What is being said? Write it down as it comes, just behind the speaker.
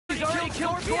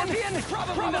killed Scorpion?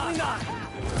 Probably not.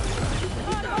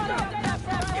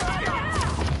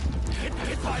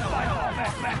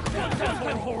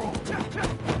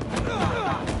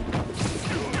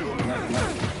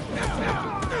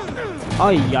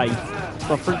 Ay, ay.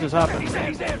 What the frick just happened?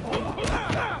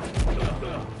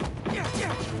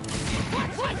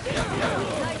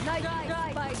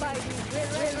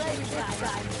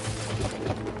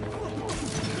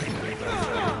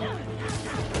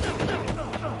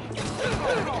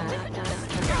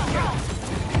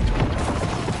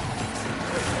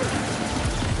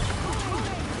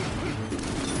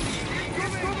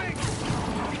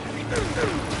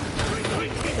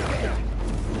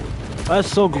 That's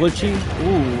so glitchy.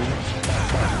 Ooh.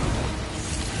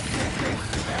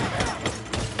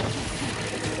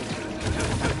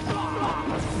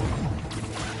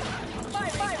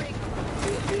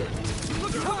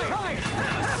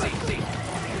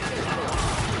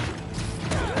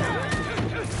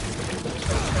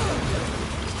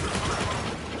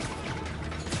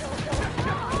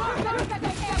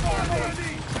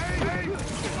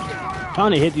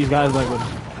 Trying to hit these guys like with.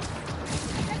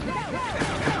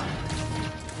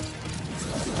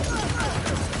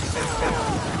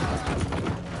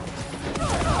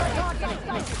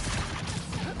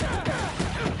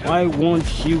 Why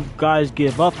won't you guys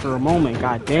give up for a moment?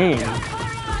 God damn.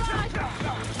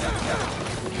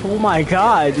 Oh my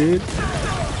god, dude.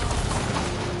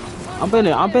 I'm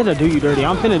finna do you dirty.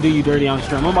 I'm finna do you dirty on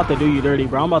stream. I'm about to do you dirty,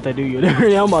 bro. I'm about to do you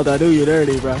dirty. I'm about to do you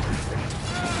dirty, bro.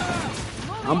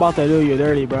 I'm about to do you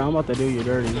dirty, bro. I'm about to do you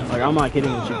dirty. Like, I'm not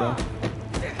kidding with you, bro.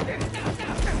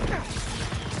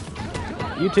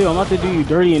 You too. I'm about to do you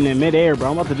dirty in the midair,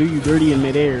 bro. I'm about to do you dirty in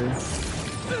midair.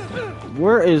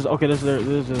 Where is... Okay, this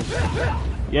is...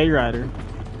 Yeah, you're at her.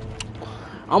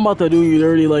 I'm about to do you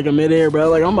dirty, like, in midair, bro.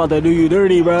 Like, I'm about to do you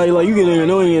dirty, bro. Like, you getting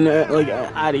annoying, like,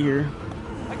 out of here.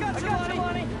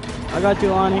 I got you,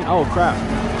 Lonnie. Oh, crap.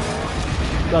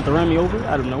 You about to run me over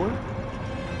out of nowhere?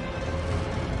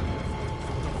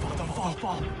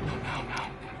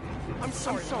 I'm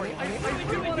sorry. I really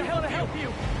do want to help you.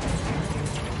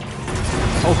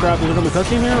 Oh crap, is there gonna be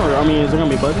cutscene here? Or, I mean, is there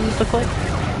gonna be buttons to click?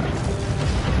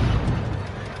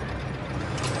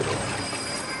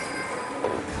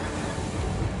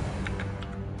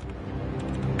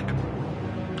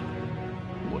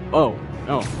 Oh,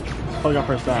 oh. I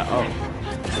pressed that. Oh.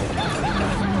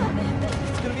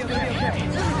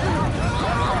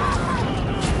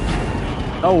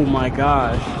 Oh my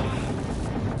gosh.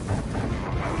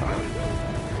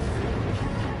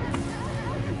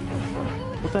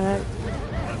 What the heck?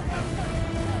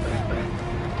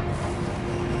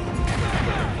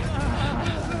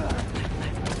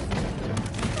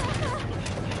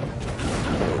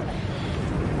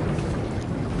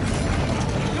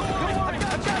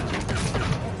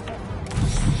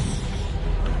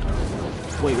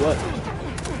 Wait, what?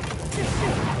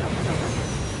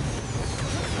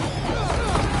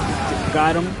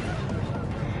 Got him.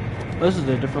 This is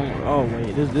a different one. Oh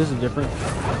wait, this is different.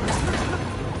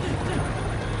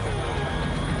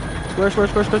 Square.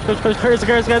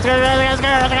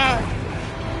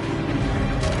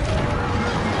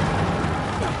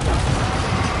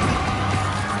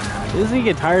 Doesn't he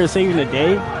get tired of saving the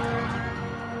day?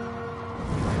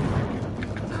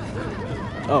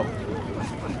 Oh.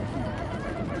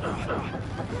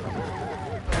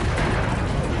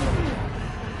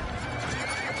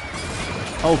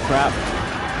 Oh crap.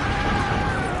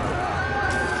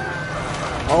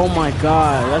 Oh my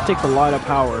god, that takes a lot of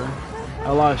power.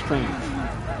 A lot of strength.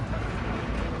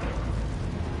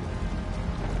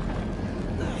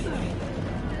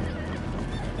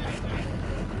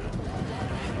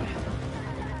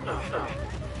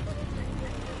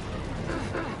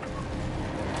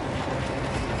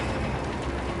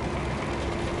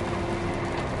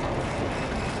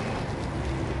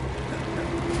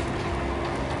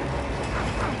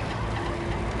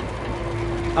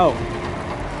 Oh.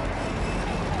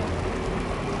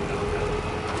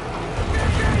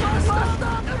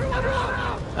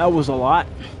 That was a lot.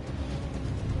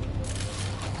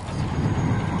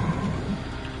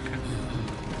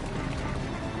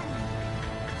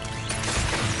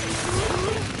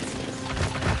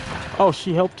 Oh,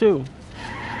 she helped too.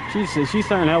 She's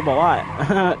starting to help a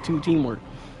lot. Two teamwork.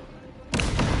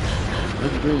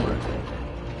 That's dreamwork.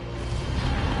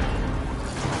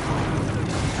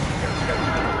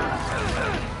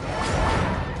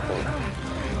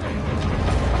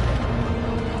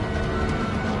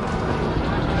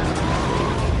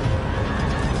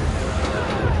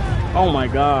 Oh my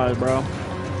god, bro.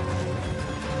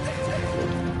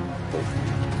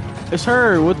 It's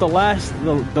her with the last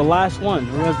one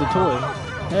who has the toy.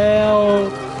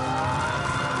 Help!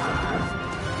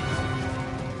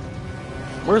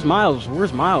 Where's Miles?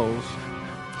 Where's Miles?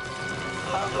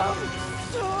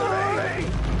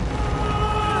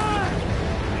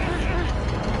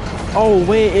 Oh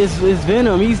wait, it's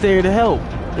Venom. He's there to help.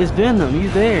 It's Venom.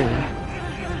 He's there.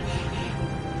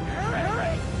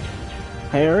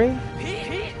 Harry?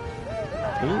 Pete?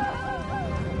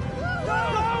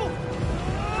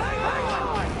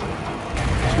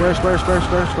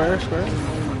 Square.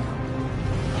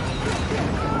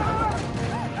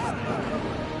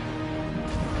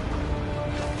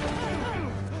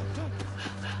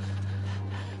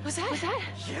 Was that?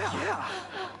 Yeah.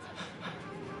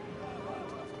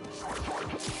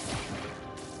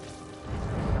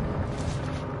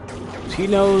 He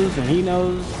knows, and he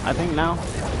knows. I think now.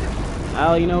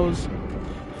 Now he knows.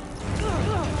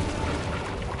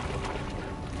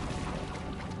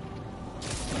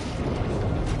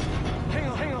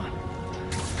 Hang on.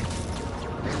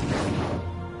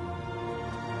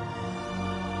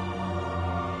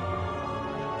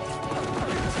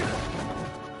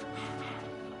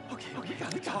 Okay, we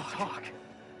gotta talk.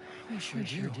 We sure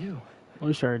do.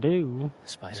 We sure do.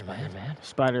 Spider-Man.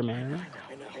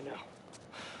 I know.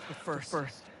 But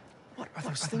first, what are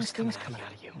those things coming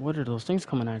out of you? What are those things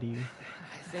coming out of you?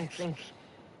 I think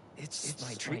it's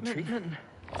my treatment.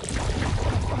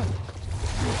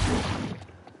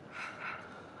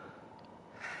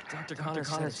 Dr. Connor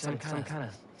said some kind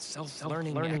of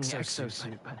self-learning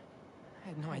exosuit, but I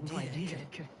had no idea.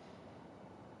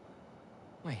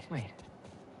 Wait.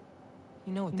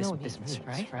 You know what this means,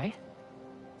 right?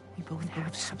 We both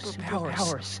have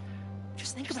superpowers.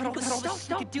 Just think about all the stuff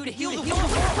you could do to heal the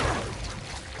world.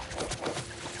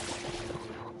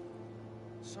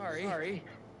 Sorry.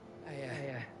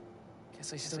 I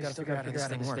guess I still gotta figure out how this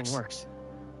thing works.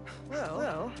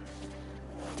 Well,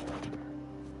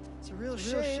 it's a real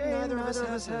shame neither of us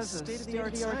has a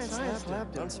state-of-the-art science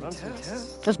lab done some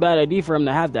tests. That's a bad idea for him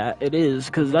to have that. It is,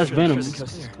 because that's Venom. The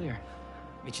coast is clear.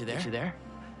 Meet you there?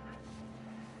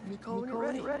 You call when you're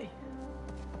ready.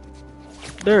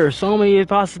 There are so many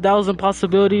 1,000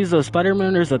 possibilities of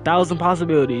Spider-Man. There's 1,000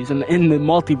 possibilities in the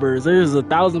multiverse. There's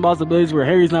 1,000 possibilities where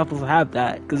Harry's not supposed to have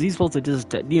that because he's supposed to just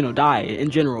die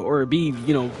in general or be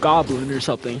Goblin or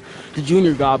something, the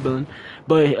Junior Goblin.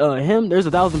 But him, there's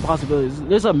 1,000 possibilities.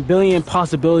 There's a billion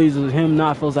possibilities of him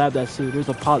not supposed to have that suit. There's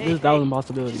 1,000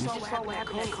 possibilities. What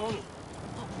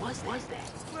was that?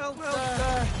 Well,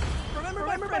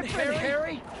 remember my friend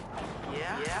Harry?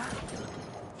 Yeah?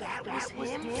 That was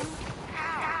him?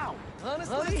 How?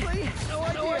 Honestly, no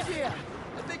idea.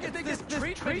 I think this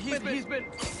treatment he's been.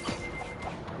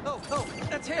 Oh,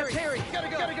 that's Harry. Gotta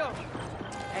go.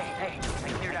 Hey,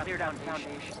 clear down the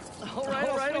foundation. All right,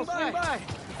 I'll swing by.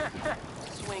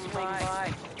 Swing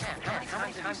by. Man, how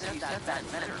many times have you said that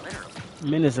literally?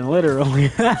 Minutes and literally.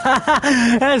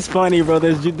 That's funny, bro.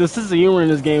 The sense of humor in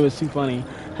this game is too funny.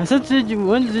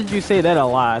 When did you say that a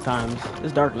lot of times?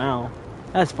 It's dark now.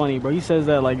 That's funny, bro. He says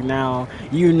that like now.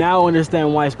 You now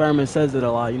understand why Spider-Man says it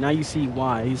a lot. Now you see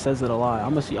why he says it a lot. I'm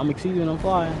gonna see when I'm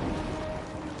flying.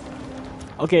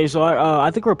 Okay, so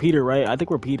I think we're Peter, right? I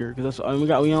think we're Peter because we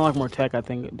unlock more tech. I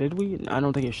think did we? I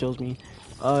don't think it shows me.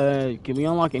 Can we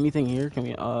unlock anything here? Can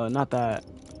we? Not that.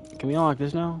 Can we unlock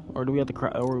this now, or do we have to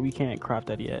craft? Or we can't craft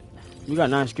that yet? We got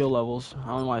 9 skill levels. I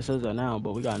don't know why it says that now,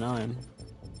 but we got 9.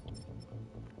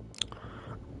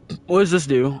 What does this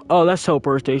do? Oh, that's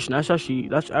teleport station. That's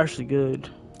actually good.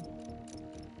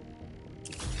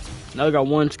 Now we got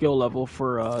 1 skill level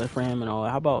for him and all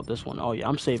that. How about this one? Oh yeah,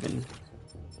 I'm saving.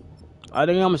 I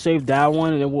think I'm gonna save that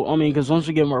one, and because once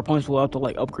we get more points, we'll have to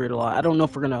like upgrade a lot. I don't know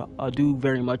if we're gonna do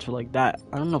very much like that.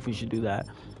 I don't know if we should do that.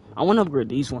 I want to upgrade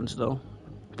these ones though.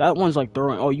 That one's like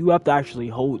throwing. Oh, you have to actually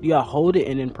hold. Yeah, hold it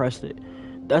and then press it.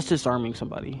 That's disarming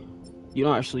somebody. You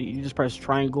don't actually. You just press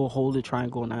triangle, hold it,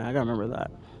 triangle, and I gotta remember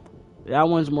that. That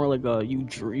one's more like you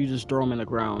just throw them in the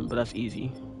ground, but that's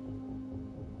easy.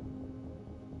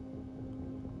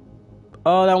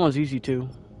 Oh, that one's easy too.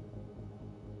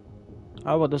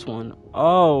 How about this one?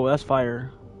 Oh, that's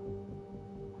fire.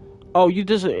 Oh, you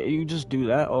just do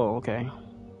that. Oh, okay.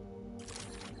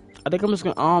 I think I'm just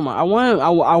gonna. I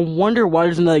wonder why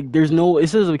there's no. It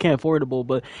says we can't affordable,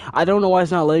 but I don't know why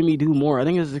it's not letting me do more. I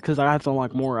think it's because I have to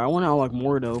unlock more. I want to unlock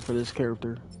more though for this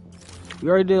character. We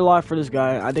already did a lot for this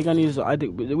guy. I think we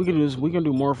can do this. We can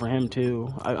do more for him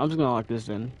too. I'm just gonna unlock this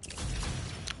then.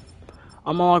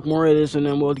 I'm gonna unlock more of this, and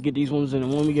then we'll get these ones.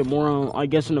 And when we get more, I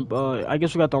guess we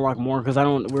got to unlock more because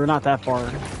we're not that far.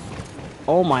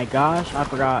 Oh my gosh, I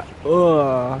forgot.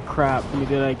 Ugh, crap. Let me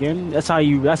do that again. That's how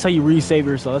you resave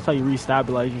yourself. That's how you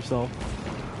restabilize yourself.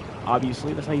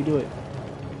 Obviously, that's how you do it.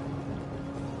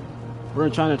 We're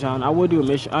in Chinatown. I would do a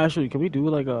mission. Actually, can we do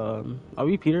like a... Are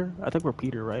we Peter? I think we're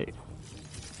Peter, right?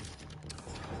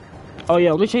 Oh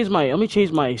yeah, let me change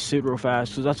my suit real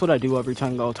fast, because that's what I do every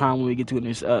time when we get to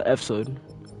this episode.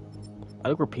 I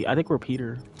think we're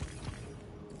Peter.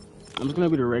 I'm just gonna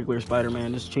be the regular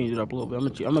Spider-Man. Just change it up a little bit.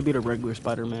 I'm gonna be the regular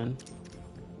Spider-Man.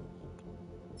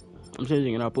 I'm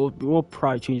changing it up. We'll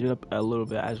probably change it up a little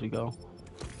bit as we go.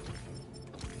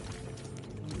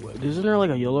 Isn't there like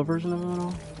a yellow version of it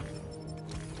all?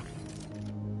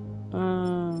 I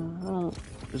don't...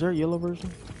 Is there a yellow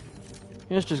version?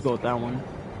 Yeah, let's just go with that one.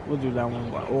 We'll do that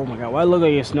one. Oh my god, why look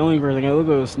like it's snowing for a second? I look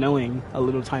like it's snowing a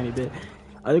little tiny bit.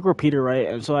 I think we're Peter, right?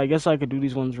 And so I guess I could do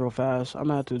these ones real fast. I'm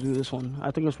gonna have to do this one.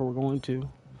 I think that's what we're going to.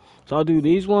 So I'll do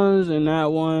these ones and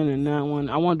that one and that one.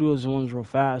 I want to do those ones real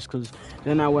fast, because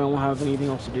then that way I won't have anything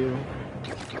else to do.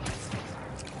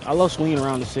 I love swinging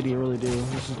around the city, I really do.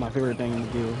 This is my favorite thing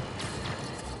to do.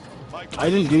 I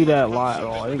didn't do that a lot at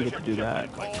all. I didn't get to do that.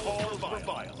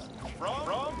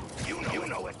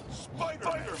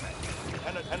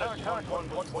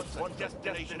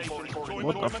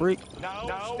 What the freak?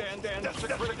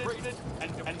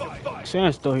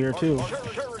 Sam's still here too.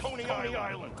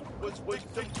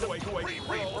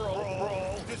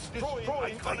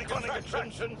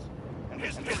 And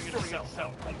history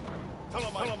itself. Tell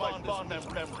him I fond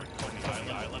memory of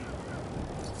Coney Island.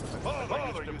 My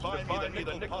father used to buy me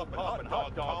the nickel pop and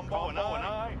hot dog combo, and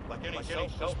I, like any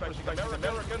self-respecting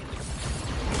American,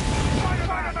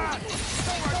 Spider-Man!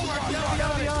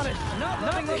 Gotta be honest.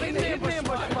 Nothing in the ambush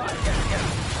spot.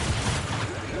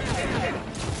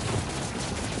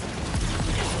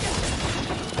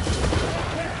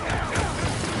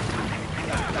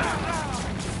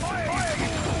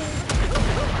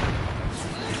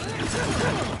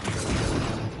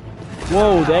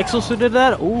 Whoa, the Exosuit did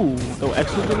that? Ooh, the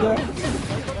Exosuit did that?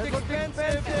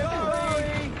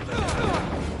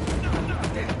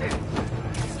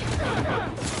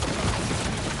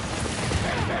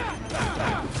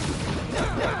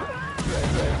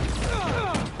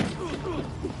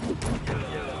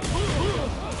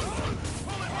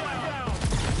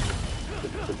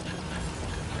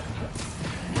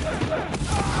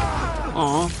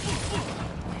 Aw.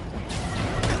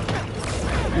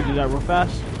 You do that real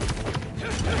fast.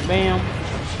 Bam.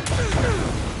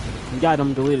 Got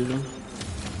him, deleted him.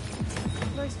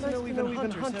 Nice to know even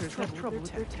hunters have trouble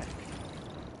with their tech.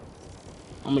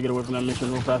 I'm gonna get away from that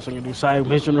mission real fast. I'm gonna do side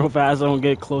mission real fast. I don't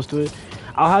get close to it.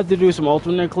 I'll have to do some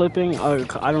alternate clipping. I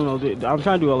don't know. I'm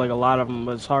trying to do like a lot of them,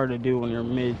 but it's hard to do when you're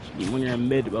in the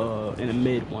mid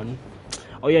one.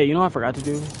 Oh yeah, you know what I forgot to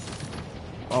do?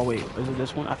 Oh wait, is it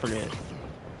this one? I forget.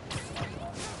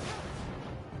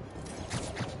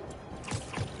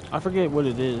 I forget what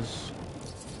it is.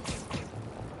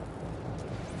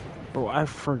 Bro, I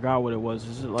forgot what it was.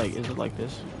 Is it like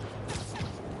this?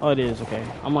 Oh, it is, okay.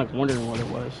 I'm like wondering what it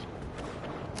was.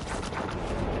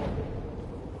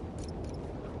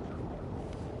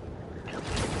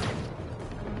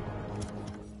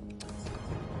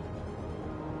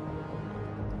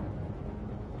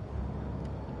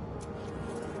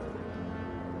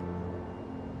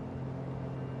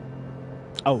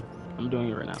 Oh, I'm doing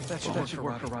it right now. That should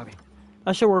work for Robbie.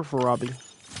 That should work for Robbie.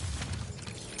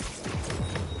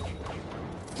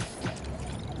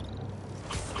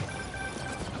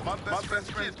 My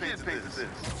best friend painted this.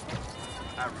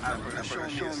 I remember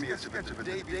showing me a sketch of the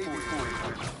day before it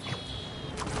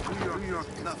went. New York,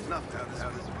 nothing out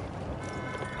of this.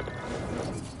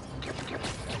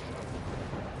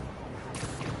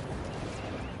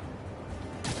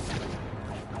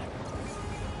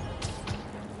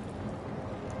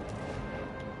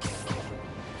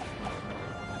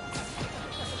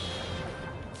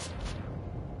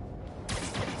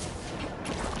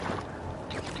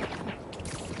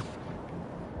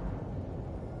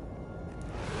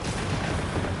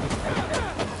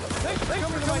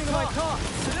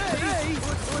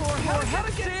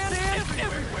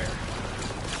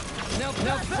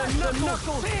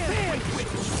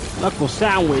 Knuckle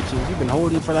sandwiches. You've been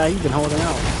holding for that. You've been holding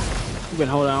out. You've been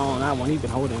holding on that one. You've been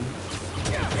holding.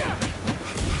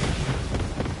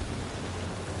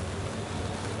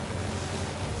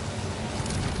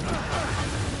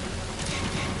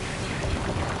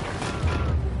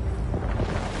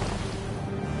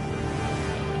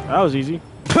 That was easy.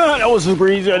 That was super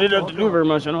easy. I didn't have to do very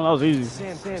much. I know that was easy.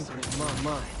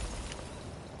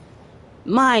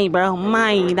 Mine, bro,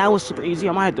 mine. That was super easy.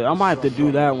 I might have to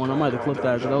do that one. I might have to clip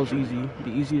that because that was easy.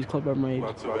 The easiest clip I've made.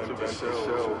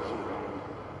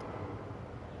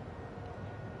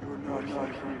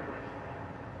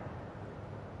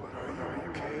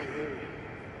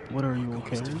 What are you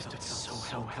okay?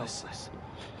 So helpless,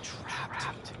 trapped.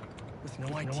 trapped with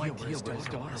no idea where his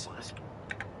daughter was.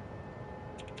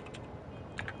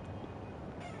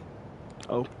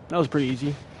 Oh, that was pretty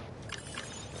easy.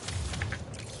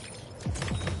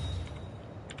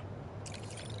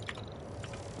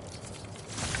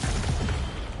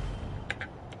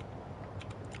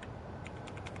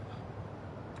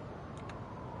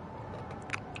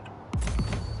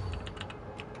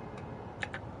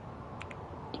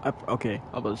 Okay,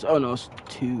 oh no, it's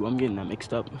 2. I'm getting that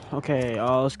mixed up. Okay,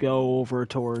 let's go over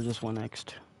towards this one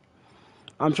next.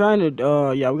 I'm trying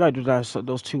to, yeah, we gotta do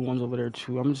those 2 ones over there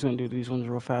too. I'm just gonna do these ones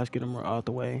real fast, get them out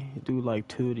the way. Do like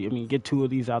 2, get 2 of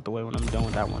these out the way when I'm done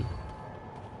with that one.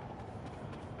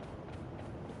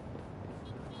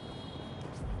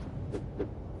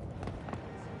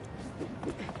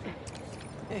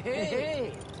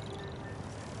 Hey!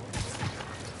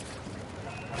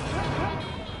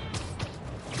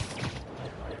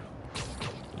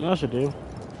 Yeah, I should do.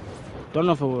 Don't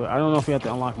know if it would, I don't know if you have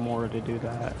to unlock more to do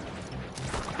that.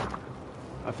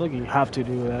 I feel like you have to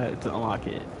do that to unlock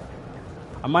it.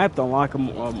 I might have to unlock a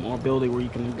more ability where you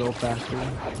can go faster.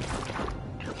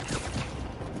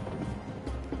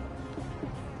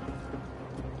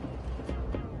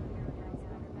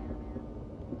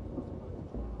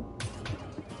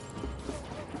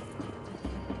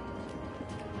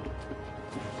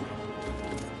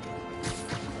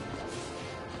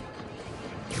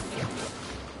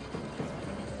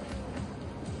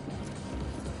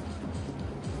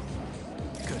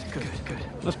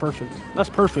 That's perfect. That's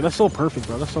perfect. That's so perfect,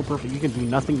 bro. That's so perfect. You can do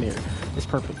nothing there. It's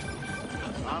perfect.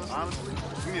 Honestly,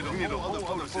 we need a whole other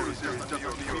photo series just on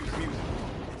your music.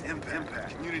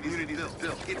 Impact. Community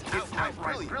still. It's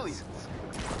outright brilliant.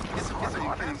 It's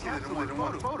hard to encapsulate in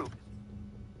one photo.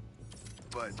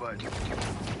 But...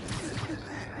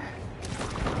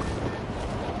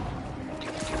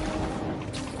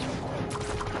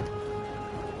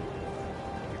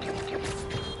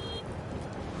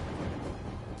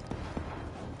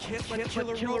 Can't let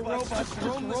killer robots just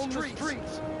roam the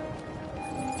streets.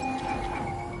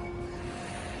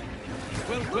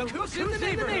 Well, look who's in the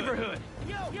neighborhood.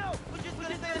 Yo, we're just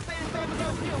gonna say the same.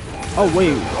 Oh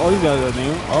wait, oh you got that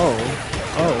name. Oh.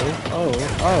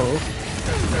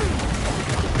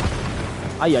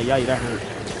 Ay, that hurt.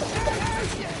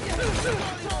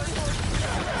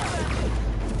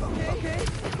 Okay.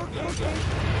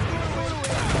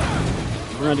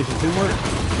 We're gonna do some teamwork.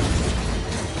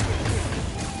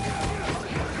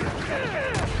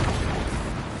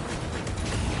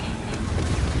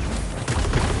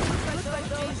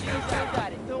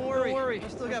 Don't worry. We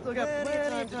still got plenty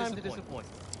of time to disappoint.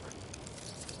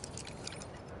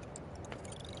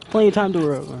 Plenty of time to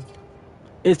work.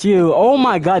 It's you. Oh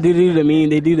my god, they do the meme.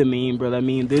 They do the meme, bro. That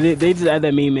meme. They just add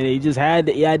that meme and they just had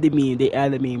to add the meme. They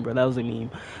added the meme, bro. That was a meme.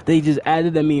 They just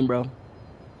added the meme, bro.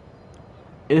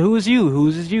 And who's you?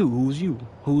 Who's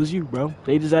you, bro?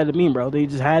 They just added the meme, bro. They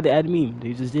just had to add the meme.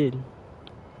 They just did.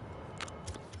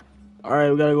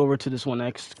 Alright, we gotta go over to this one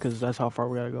next, because that's how far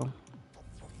we gotta go.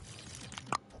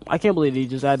 I can't believe they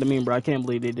just added the meme, bro. I can't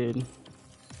believe they did.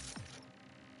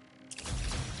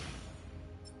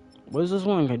 What does this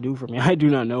one gonna do for me? I do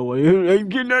not know what I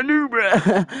cannot do, bro.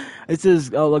 It says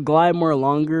glide more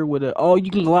longer with a. Oh, you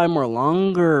can glide more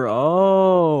longer.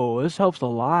 Oh, this helps a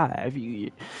lot.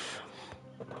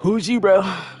 Who's you, bro?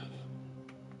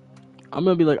 I'm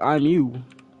gonna be like, I'm you.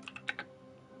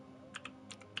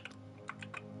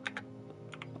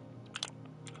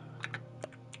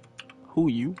 Who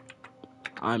you?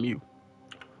 I'm you.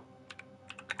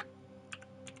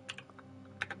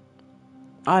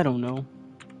 I don't know.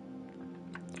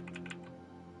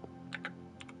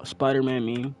 A Spider-Man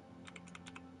meme.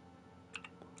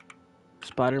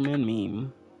 Spider-Man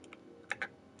meme.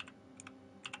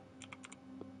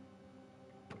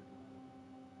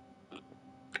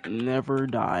 Never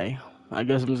die. I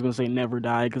guess I'm just gonna say never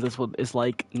die because that's what it's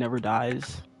like. Never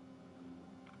dies.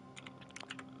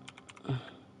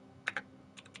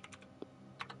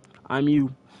 I'm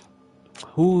you.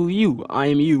 Who you? I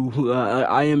am you.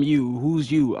 I am you.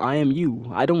 Who's you? I am you.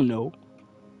 I don't know.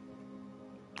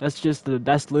 That's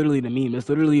literally the meme. That's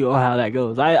literally how that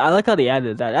goes. I like how they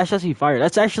added that. That's actually fire.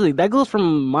 That goes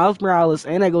from Miles Morales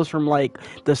and that goes from like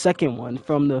the second one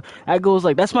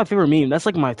that's my favorite meme. That's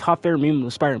like my top favorite meme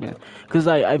of Spider-Man. Cause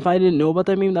if I didn't know about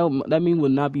that meme, that meme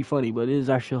would not be funny, but it is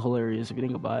actually hilarious if you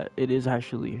think about it. It is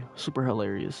actually super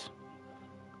hilarious.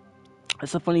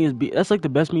 That's the funniest. That's like the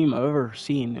best meme I've ever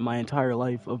seen in my entire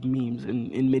life of memes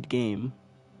in mid game.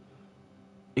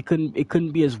 It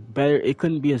couldn't be as better. It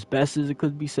couldn't be as best as it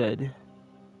could be said.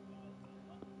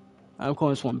 I'm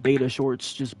calling this one beta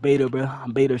shorts. Just beta, bro.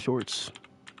 Beta shorts.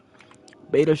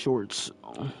 Beta shorts.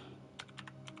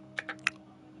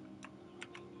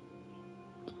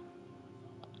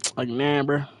 Like, nah,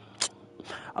 bruh.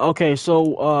 Okay,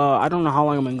 so, I don't know how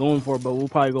long I've been going for, but we'll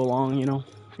probably go long, you know?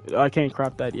 I can't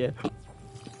craft that yet.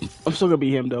 I'm still gonna be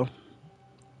him, though.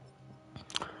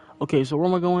 Okay, so where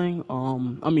am I going?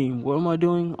 I mean, what am I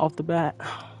doing off the bat?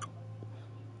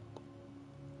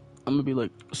 I'm gonna be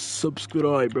like,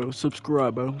 subscribe, bro.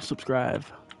 Subscribe, bro. Subscribe.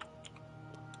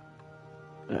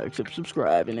 Except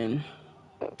subscribe, and then...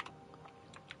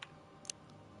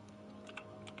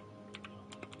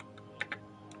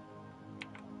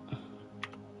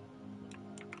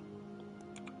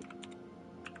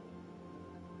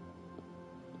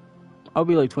 I'll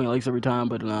be like 20 likes every time,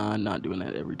 but nah, I'm not doing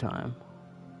that every time.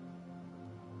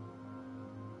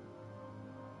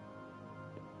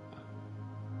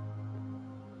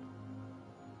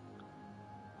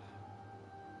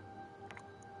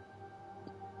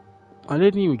 I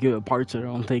didn't even give it parts, I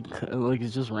don't think. Like,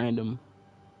 it's just random.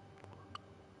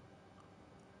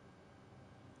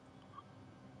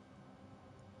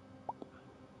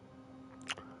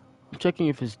 I'm checking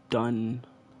if it's done.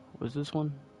 Was this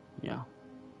one? Yeah.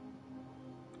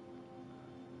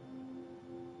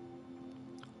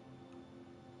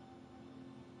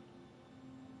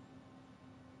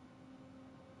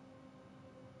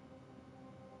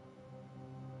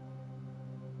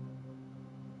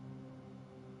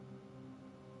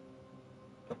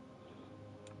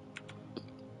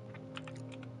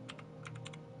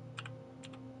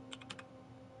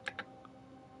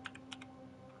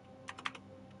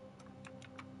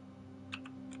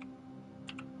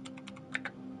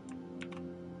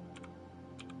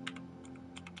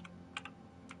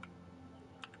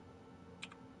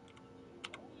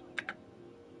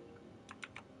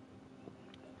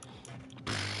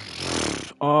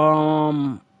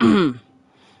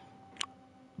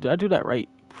 Did I do that right?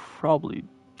 Probably.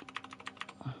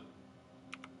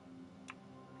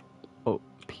 Oh,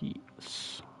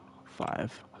 ps5.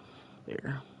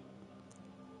 There.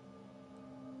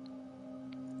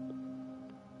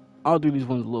 I'll do these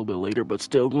ones a little bit later, but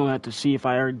still gonna have to see if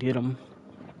I already did them.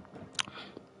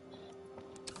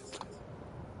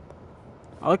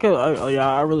 I like it.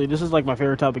 Yeah, I really. This is like my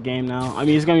favorite type of game now. I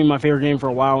mean, it's gonna be my favorite game for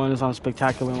a while when it's on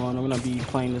Spectacular one. I'm gonna be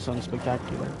playing this on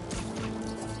Spectacular.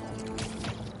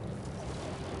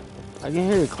 I can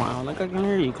hear you, clown. Like, I can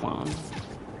hear you, clown.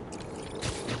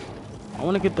 I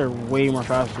want to get there way more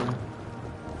faster.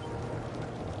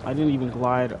 I didn't even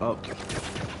glide up.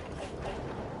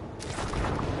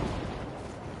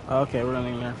 Okay, we're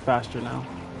getting there faster now.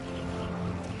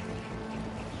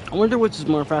 I wonder which is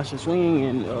more faster, swinging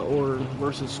and or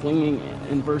versus swinging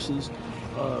and versus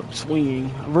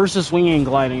swinging and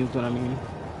gliding is what I mean.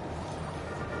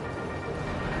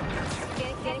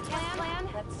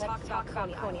 Let's talk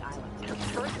about Coney Island.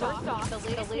 First off, the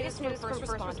latest news from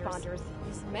first responders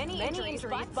is many injuries,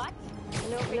 but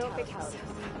no fatalities.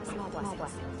 Small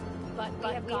blessings. But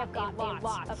we have got a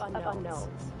lot of unknowns.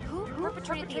 Who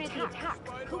perpetrated the attack?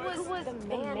 Who was the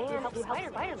man who helped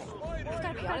Spider-Man? I've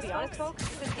got to be honest, folks.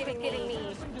 This is giving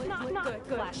me not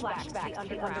good flashbacks to the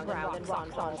underground and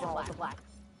rocks on the walls of black.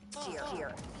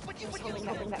 Here. I was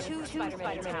hoping that two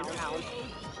Spider-Man in town.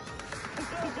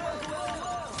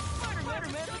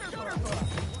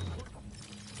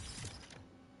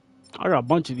 I got a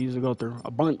bunch of these to go through.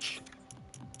 A bunch.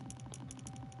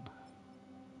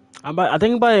 I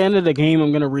think by the end of the game,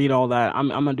 I'm gonna read all that. I'm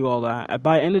gonna do all that.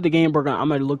 By the end of the game, I'm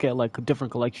gonna look at like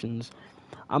different collections.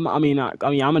 I'm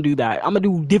gonna do that. I'm gonna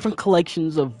do different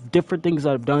collections of different things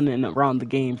that I've done in around the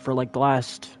game for like the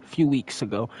last few weeks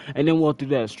ago, and then we'll do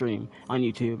that stream on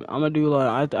YouTube. I'm gonna do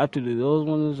like I have to do those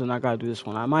ones, and I gotta do this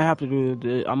one. I might have to do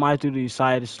the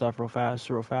side stuff real fast.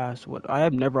 What I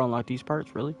have never unlocked these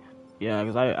parts really. Yeah,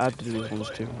 because I have to do these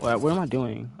ones too. What am I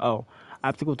doing? Oh, I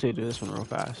have to go to this one real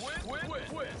fast.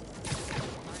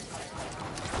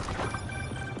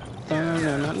 Just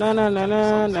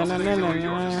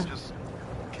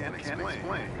can't explain.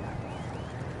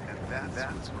 And that's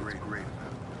what's great about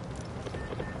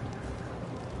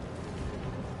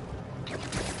it.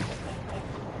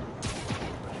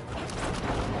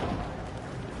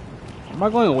 Am I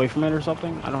going away from it or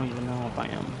something? I don't even know if I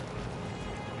am.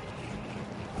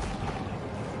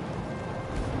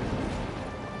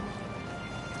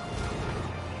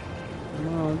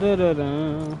 Oh,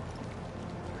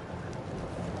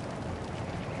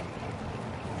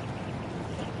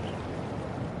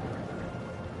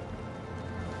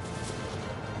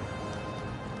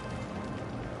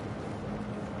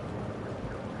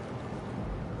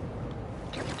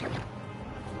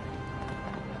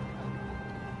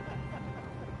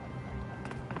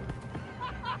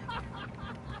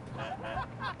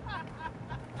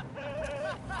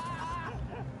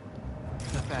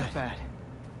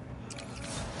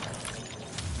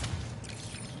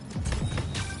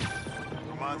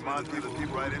 reminds me of the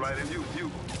people right in you.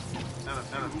 And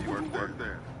a few work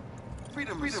there.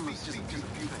 Freedom of speech is a few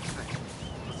things.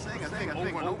 But saying a thing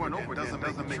over and over doesn't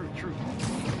make it true.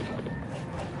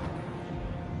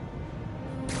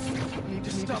 You need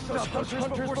to stop those hunters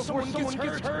before someone gets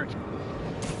hurt.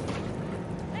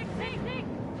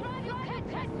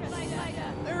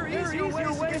 There are easier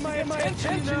ways to get my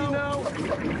attention, you know.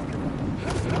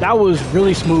 That was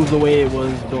really smooth the way it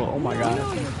was built. Oh my god.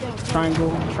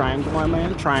 Triangle, my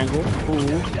man, triangle.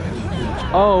 Ooh.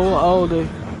 Oh,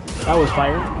 that was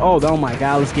fire. Oh my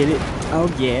god, let's get it.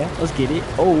 Oh yeah, let's get it.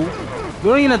 Oh, we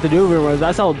don't even have to do very much.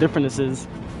 That's how different this is.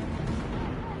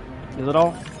 Is it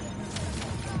all?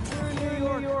 We're in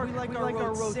New York. We like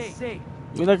our roads safe.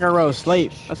 We like our roads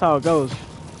slate. That's how it goes.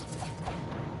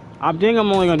 I'm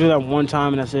only gonna do that one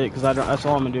time and that's it, cause that's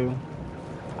all I'm gonna do.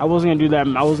 I wasn't gonna do that.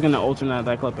 I was gonna alternate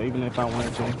that clip even if I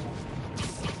wanted to.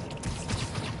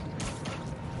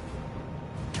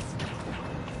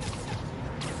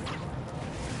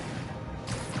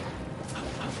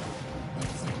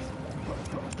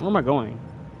 Where am I going?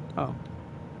 Oh.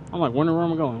 I'm like, wondering where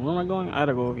am I going? Where am I going? I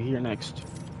gotta go over here next.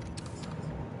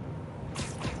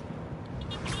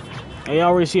 Hey, y'all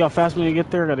already see how fast I'm gonna get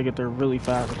there? I gotta get there really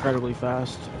fast, incredibly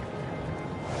fast.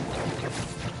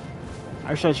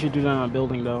 Actually, I should do that on a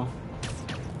building, though.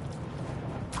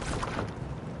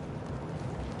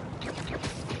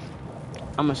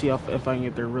 I'm gonna see if I can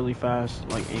get there really fast,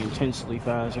 like intensely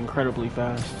fast, incredibly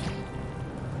fast.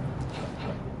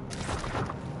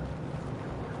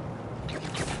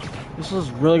 This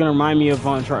is really gonna remind me of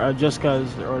Just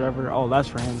Cause or whatever. Oh, that's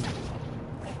for him.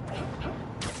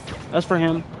 That's for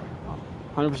him.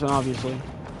 100% obviously.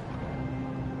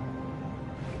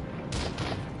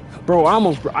 Bro,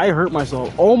 I hurt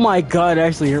myself. Oh my god, I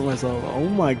actually hurt myself. Oh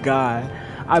my god.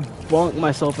 I bunked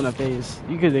myself in the face.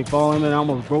 You could take fall damage and I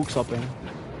almost broke something.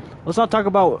 Let's not talk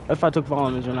about if I took fall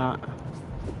damage or not.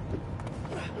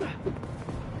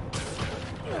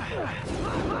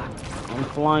 I'm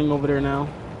flying over there now.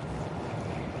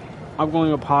 I'm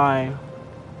going up high.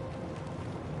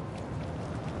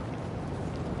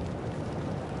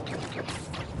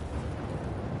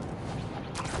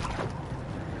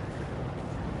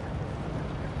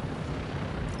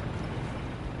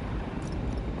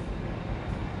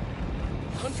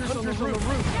 Hunters on the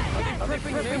roof. Are they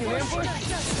prepping an ambush?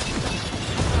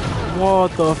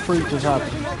 What the freak just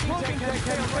happened?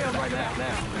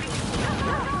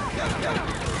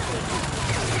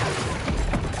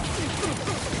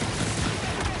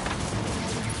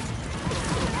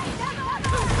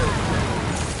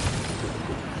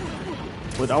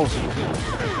 Wait, that was...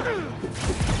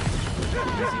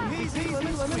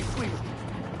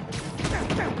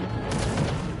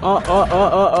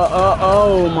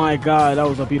 Oh my god, that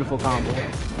was a beautiful combo.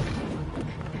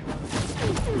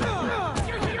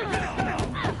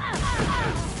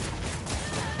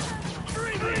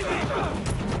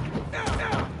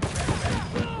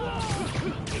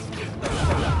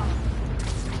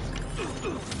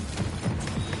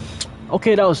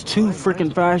 Okay, that was too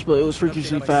freaking fast, but it was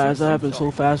freakishly fast. That happened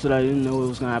so fast that I didn't know it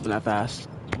was gonna happen that fast.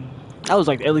 That was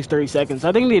like at least 30 seconds.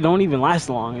 I think they don't even last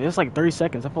long. It's like 30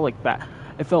 seconds. I felt like that.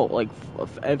 It felt like,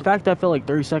 in fact, that felt like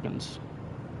 30 seconds.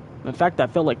 In fact,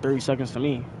 that felt like 30 seconds to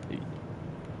me.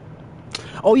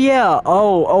 Oh yeah.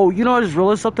 Oh, you know, I just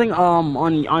realized something. On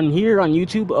here on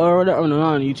YouTube or no,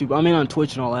 not on YouTube. I mean on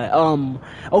Twitch and all that.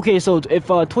 Okay, so if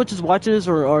Twitch watches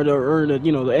or the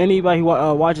you know anybody who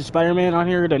watches Spider-Man on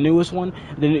here, the newest one,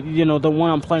 you know the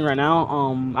one I'm playing right now.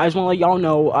 I just want to let y'all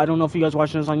know. I don't know if you guys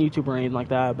watching this on YouTube or anything like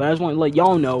that, but I just want to let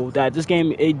y'all know that this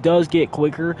game it does get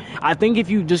quicker. I think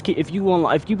if you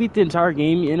beat the entire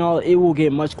game, you know, it will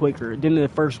get much quicker than the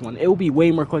first one. It will be way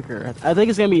more quicker. I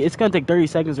think it's gonna take 30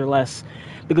 seconds or less.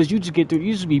 Because you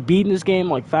just be beating this game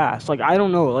like fast. Like I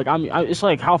don't know, like it's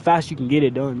like how fast you can get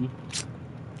it done.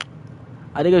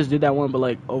 I think I just did that one, but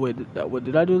like, oh wait, what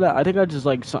did I do that? I think I just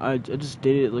I just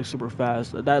did it like super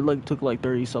fast. That like took like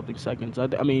 30 something seconds. I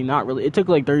mean, not really. It took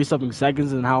like 30 something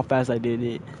seconds and how fast I did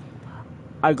it.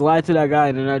 I glided to that guy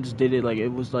and then I just did it like it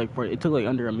was like it took like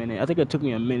under a minute. I think it took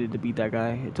me a minute to beat that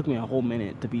guy. It took me a whole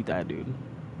minute to beat that dude.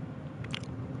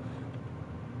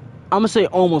 I'm gonna say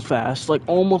almost fast, like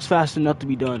almost fast enough to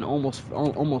be done. Almost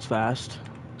fast.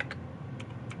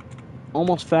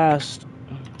 Almost fast,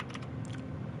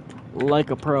 like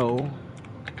a pro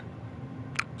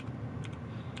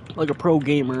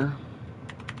gamer.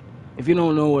 If you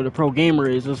don't know what a pro gamer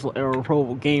is, or a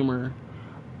pro gamer,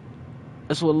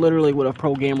 that's literally what a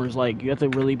pro gamer is like. You have to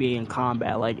really be in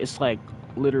combat, like it's like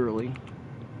literally.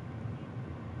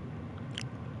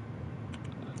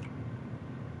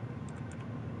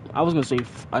 I was gonna say,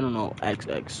 I don't know,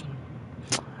 XX.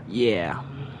 Yeah.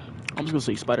 I'm just gonna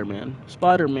say Spider-Man.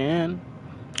 Spider-Man.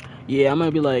 Yeah, I'm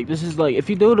gonna be like, this is like, if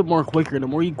you do it more quicker, the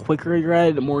more quicker you're at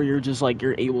it, the more you're just like,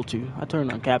 you're able to. I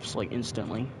turned on caps like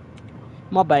instantly.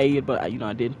 My bad, but you know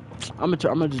I did. I'm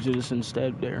gonna just do this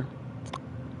instead there.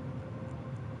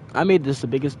 I made this the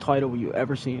biggest title you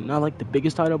ever seen. Not like the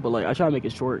biggest title, but like I try to make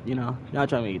it short, you know. Not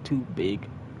trying to make it too big.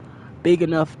 Big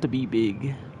enough to be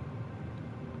big.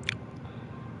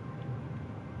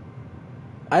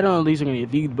 I don't know if these are gonna get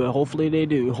viewed, but hopefully they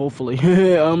do. Hopefully.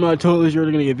 I'm not totally sure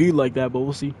they're gonna get viewed like that, but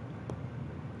we'll see.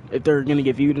 If they're gonna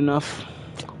get viewed enough.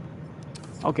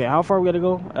 Okay, how far we gotta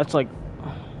go? That's like...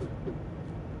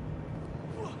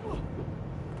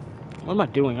 What am I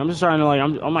doing? I'm just trying to like,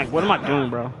 I'm like, what am I doing,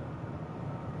 bro?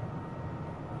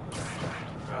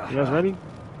 You guys ready?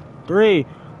 3,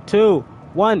 2,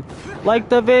 1. Like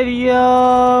the video!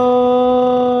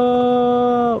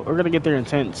 We're gonna get there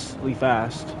intensely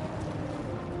fast.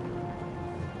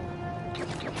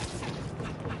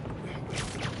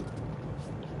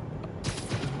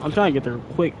 I'm trying to get there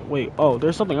quick. Wait, oh,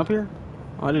 there's something up here?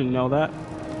 Oh, I didn't know that.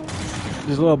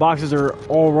 These little boxes are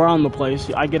all around the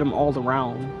place. I get them all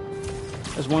around.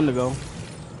 There's one to go.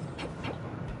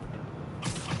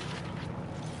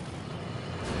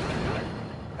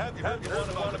 Have you heard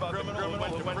about the criminal who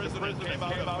went to prison and came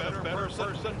out a better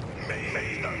person? Me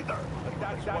either.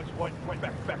 That's what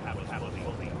Beck was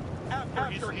believing.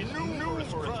 After his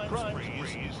numerous crime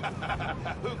sprees,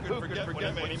 who could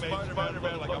forget when he made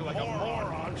Spider-Man like a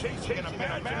moron, chasing an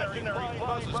imaginary flying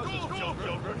bus of school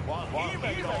children, while he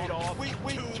made off with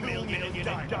 $2 million in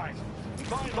dimes. He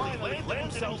finally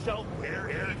lands himself where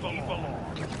he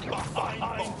belongs, behind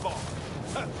bars.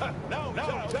 Now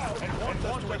he's out and wants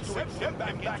us to accept him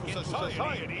back into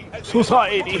society.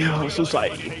 Society.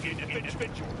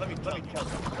 Let me tell you.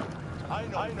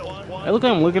 I look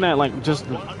like I'm looking at like just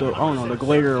the I don't know, the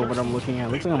glare or what I'm looking at.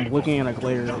 It looks like I'm looking at a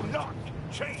glare.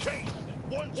 Change.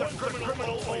 Once a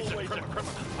criminal, always a criminal.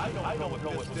 I don't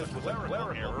know if this was a clerical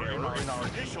error in our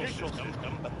initial system,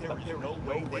 but there is no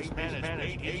way this man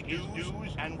has paid his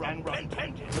dues and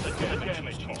repented for the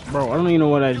damage he caused. Bro, I don't even know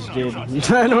what I just did.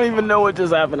 I don't even know what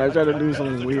just happened. I tried to do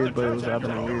something weird, but it was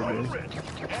happening weird, man.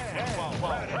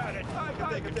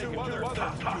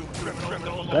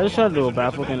 I just tried to do a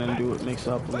baffle and then do it mix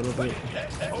up a little bit.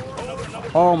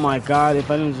 Oh my god,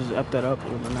 if I didn't just F that up,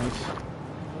 it would be nice.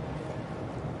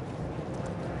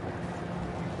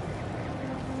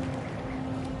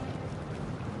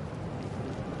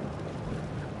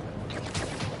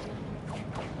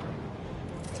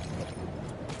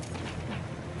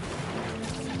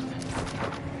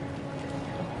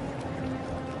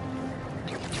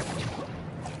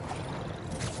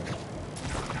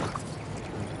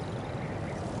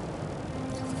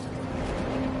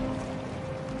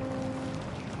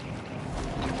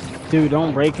 Dude,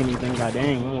 don't break anything, god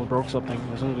dang, we almost broke something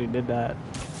as soon as we did that.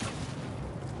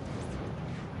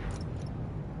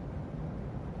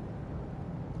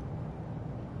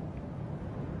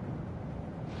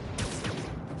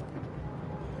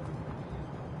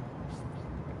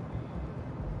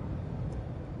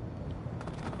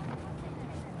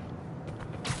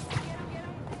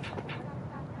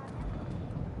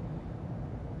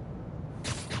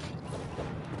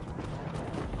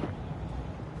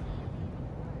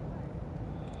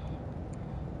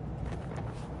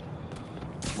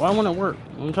 Why won't it work?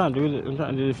 I'm trying to do it. I'm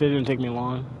trying to do it if it didn't take me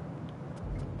long.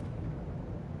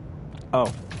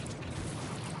 Oh.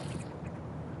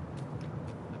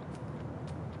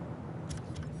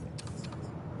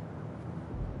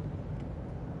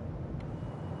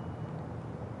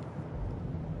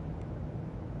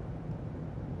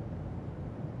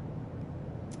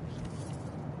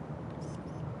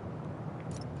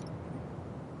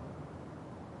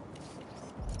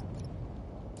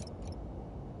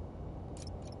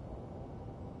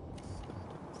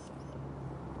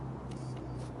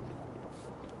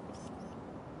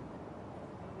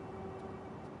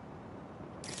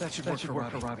 That should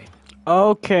work for Robbie.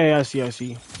 Okay, I see. I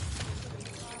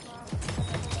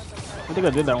think I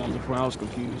did that one before. I was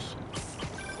confused.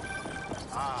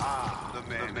 The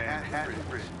Manhattan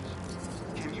Bridge.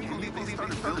 Can you believe they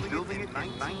started building it in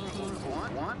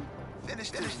 1901?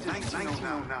 Finished in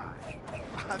 1909.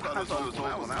 I thought it was old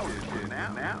when I was a kid.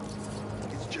 Now,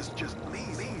 it's just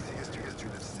amazing history of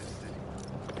this city.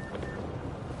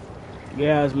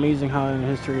 Yeah, it's amazing how in the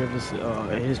history of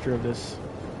this,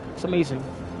 it's amazing.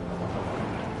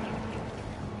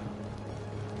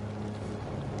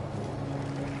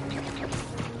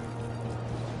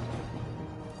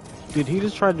 Did he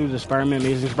just try to do the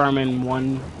Amazing Spider-Man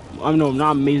 1? No,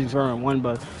 not Amazing Spider-Man 1,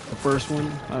 but the first one,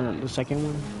 the second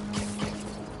one.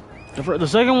 The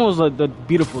second one was like the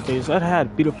beautiful taste. That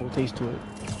had beautiful taste to it.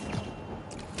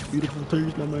 Beautiful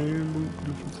taste, my man.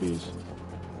 Beautiful taste.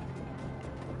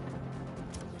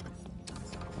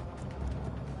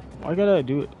 Why gotta I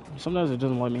do it? Sometimes it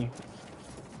doesn't let me.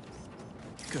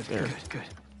 Good, There. good.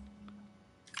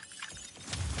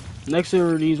 Next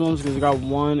are these ones because we got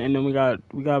one, and then we got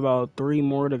about 3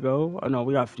 more to go. Oh, no,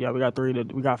 we got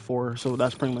 4, so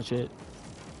that's pretty much it.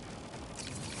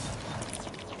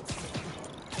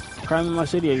 Crime in my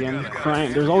city again.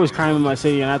 Crime. There's always crime in my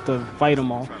city, and I have to fight them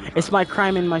all. It's my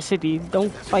crime in my city.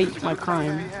 Don't fight my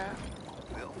crime.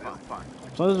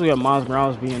 Sometimes we got Miles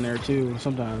Morales being there too.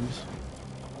 Sometimes.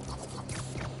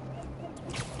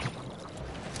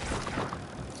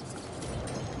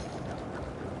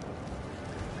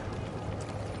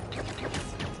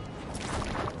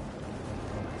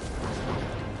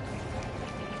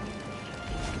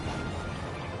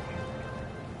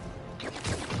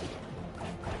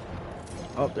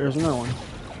 Oh, there's another one.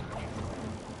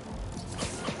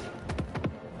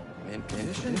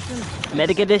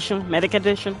 Medic edition.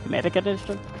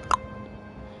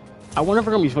 I wonder if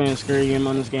we're gonna be playing a scary game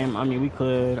on this game. I mean,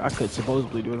 I could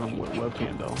supposedly do it on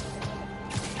webcam though.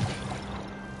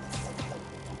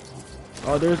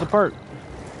 Oh, there's the part.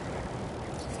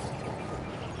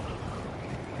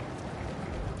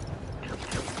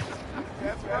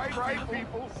 That's right,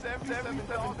 people.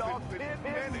 77 dogs in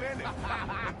 10 minutes.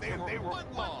 They were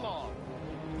long.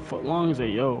 Foot long is a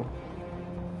yo.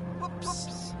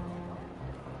 Whoops.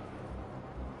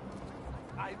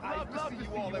 I'd love to see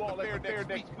you all at the fair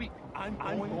next week. I'm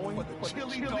going for the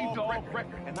chili dog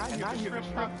record. And I hear the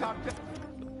strip top.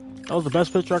 That was the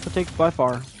best picture I could take by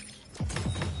far.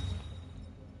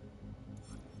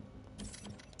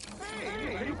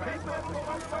 Hey, you paid that for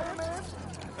my Spider-Man?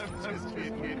 I'm just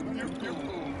kidding. You're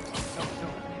cool.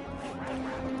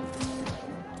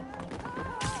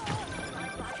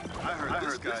 I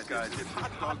heard this guy did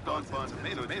hot dog bun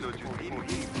tomato juice before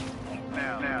he.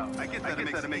 Now, I get that it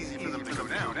makes it easy for them to go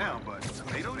down, but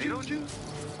tomato juice?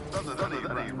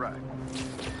 That ain't right.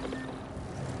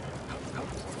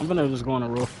 I'm gonna just go on a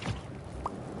roof.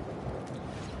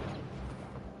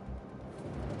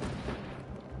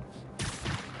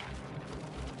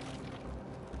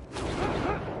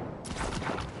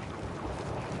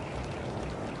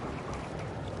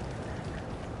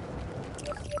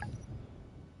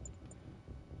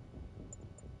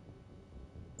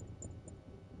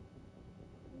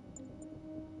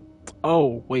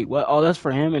 Oh, wait, what? Oh, that's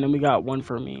for him, and then we got one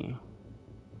for me.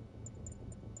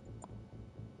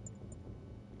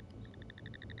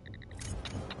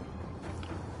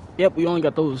 Yep, we only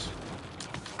got those.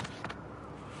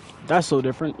 That's so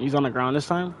different. He's on the ground this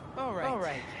time. All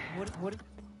right. What?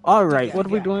 All right, what are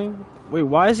we doing? Wait,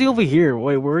 why is he over here?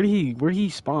 Wait, where did he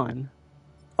spawn?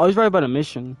 Oh, he's right by the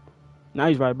mission. Now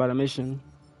he's right by the mission.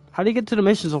 How did he get to the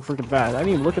mission so freaking fast? I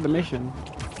didn't even look at the mission.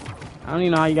 I don't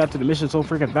even know how you got to the mission so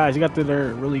freaking fast. You got to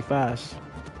there really fast.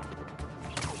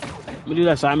 Let me do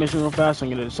that side mission real fast so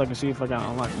I can see if I can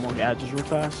unlock more gadgets real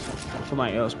fast. For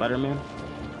my Spider-Man.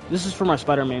 This is for my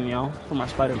Spider-Man, y'all. For my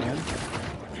Spider-Man.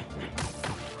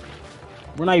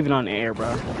 We're not even on air,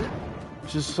 bro.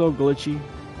 It's just so glitchy.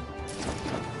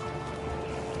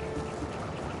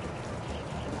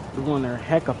 We're going there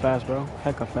hecka fast, bro.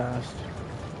 Hecka fast.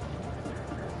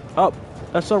 Oh,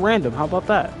 that's so random. How about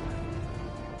that?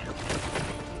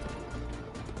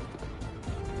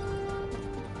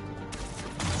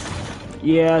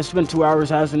 Yeah, it's been 2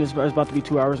 hours, hasn't it? It's about to be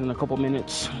 2 hours in a couple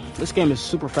minutes. This game is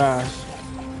super fast.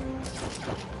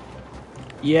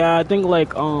 Yeah, I think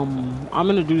like I'm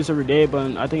gonna do this every day,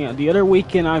 but I think the other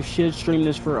weekend I should stream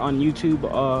this on YouTube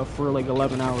for like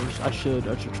 11 hours. I should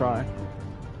try.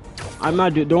 I'm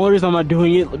not the only reason I'm not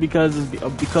doing it because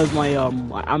my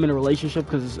I'm in a relationship,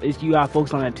 because you got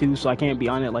folks on that too, so I can't be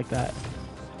on it like that.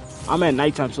 I'm at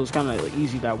nighttime, so it's kind of like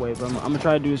easy that way. But I'm gonna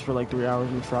try to do this for like 3 hours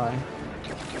and try.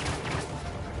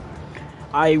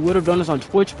 I would have done this on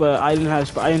Twitch, but I didn't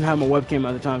have my webcam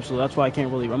at the time, so that's why I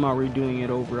can't really. I'm not redoing it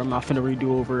over. I'm not finna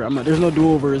redo over. There's no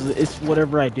do-overs. It's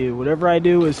whatever I do. Whatever I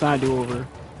do, it's not do-over.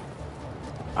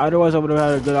 Otherwise, I would have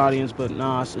had a good audience, but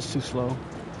nah, it's too slow.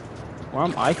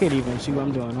 Well, I can't even see what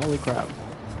I'm doing. Holy crap!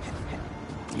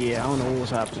 Yeah, I don't know what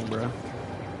was happening, bro.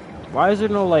 Why is there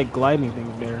no like gliding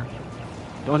thing there?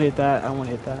 Don't hit that. I don't want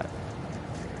to hit that.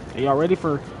 Are y'all ready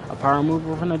for a power move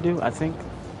we're gonna do? I think.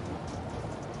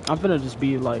 I'm gonna just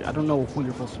be like, I don't know who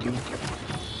you're supposed to be.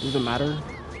 Does it matter?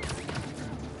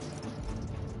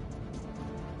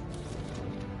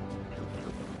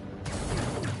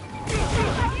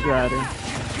 You're out of here.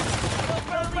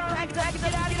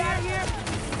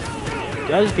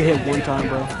 Did I just get hit one time,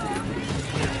 bro?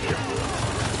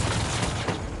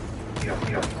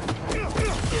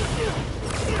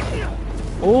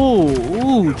 Oh,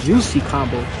 ooh, juicy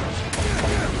combo.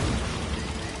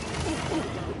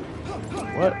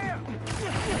 What?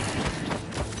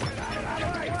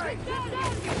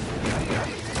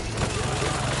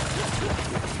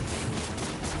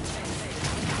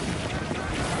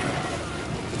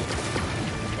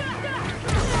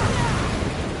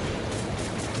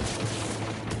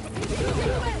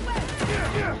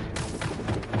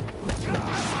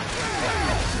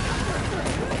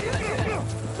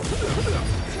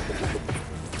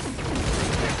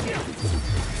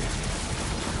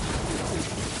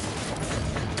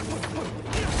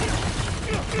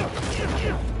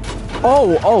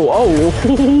 Oh,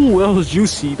 that was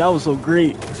juicy. That was so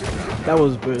great. That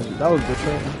was good. That was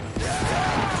betraying.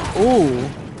 Oh.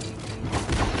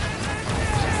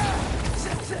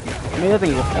 I mean, that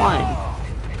thing was flying.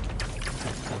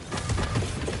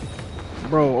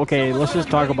 Bro, okay, let's just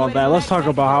talk about that. Let's talk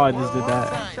about how I just did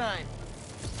that.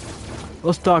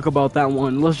 Let's talk about that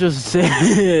one. Let's just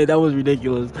say that was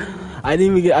ridiculous. I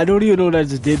don't even know what I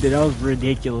just did there. That was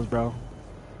ridiculous, bro.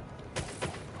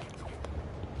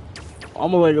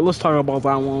 I'm like, let's talk about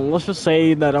that one. Let's just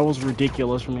say that was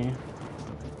ridiculous for me.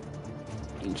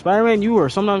 Spider-Man, you are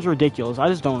sometimes ridiculous. I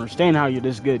just don't understand how you're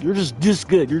this good. You're just this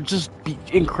good. You're just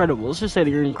incredible. Let's just say that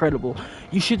you're incredible.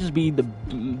 You should just be the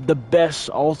best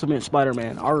ultimate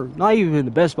Spider-Man. Or not even the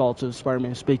best ultimate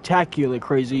Spider-Man. Spectacular,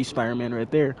 crazy Spider-Man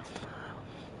right there.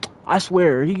 I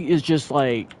swear, he is just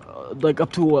like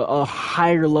up to a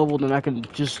higher level than I can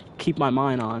just keep my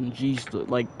mind on. Jeez,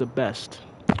 like the best.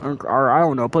 Or I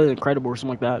don't know, play incredible or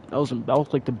something like that. That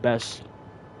was like the best.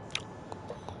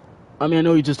 I mean, I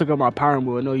know you just took out my power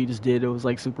move. I know you just did. It was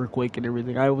like super quick and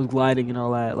everything. I was gliding and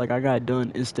all that. Like I got it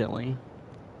done instantly.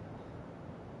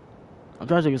 I'm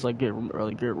trying to just like get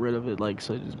rid of it, like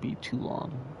so it just be too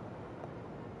long.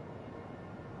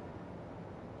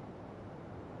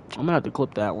 I'm gonna have to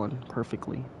clip that one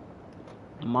perfectly.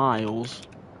 Miles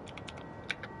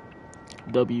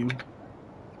W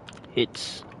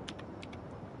hits.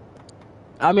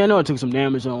 I mean, I know I took some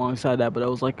damage alongside that, but I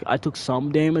was like, I took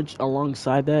some damage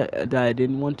alongside that I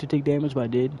didn't want to take damage, but I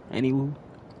did. Anywho.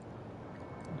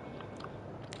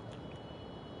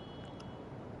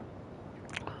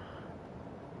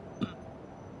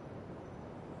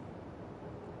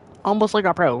 Almost like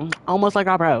a pro. Almost like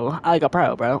a pro. Like a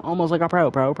pro, bro. Almost like a pro.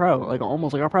 Like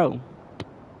almost like a pro.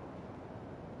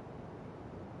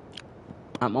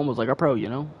 I'm almost like a pro, you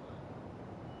know?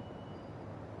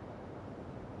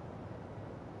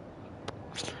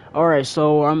 Alright,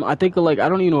 so I think like I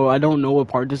don't know what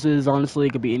part this is, honestly. It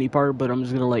could be any part, but I'm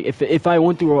just gonna like if I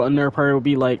went through another part, it would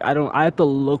be like I have to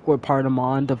look what part I'm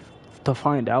on to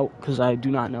find out, because I do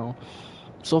not know.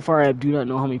 So far I do not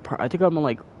know how many parts. I think I'm on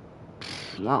like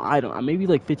maybe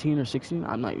like 15 or 16.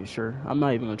 I'm not even sure. I'm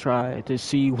not even gonna try to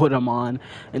see what I'm on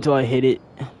until I hit it.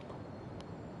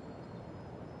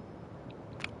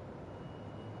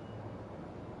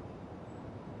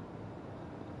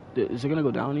 Is it gonna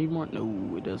go down anymore?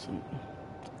 No, it doesn't.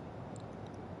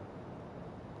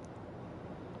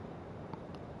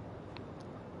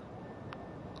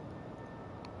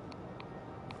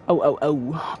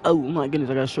 Oh my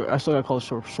goodness, I still got called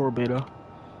short beta.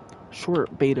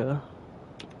 Short beta.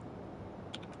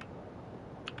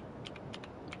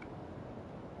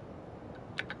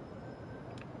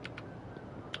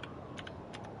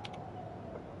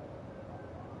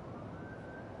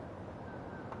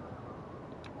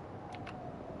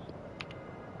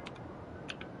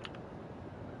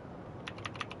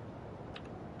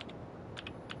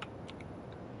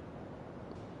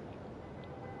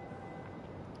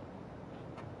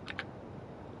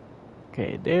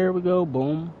 Okay, there we go.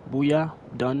 Boom. Booyah.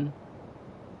 Done.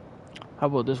 How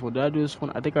about this one? Did I do this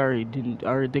one? I think I already didn't.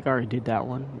 I think I already did that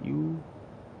one. You.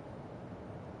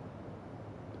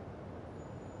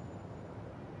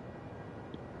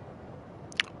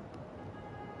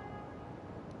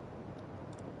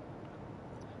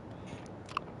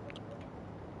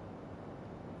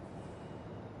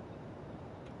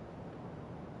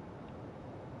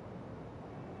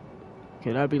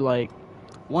 Okay, that'd be like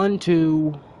 1,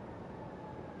 2.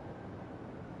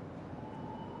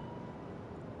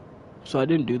 So I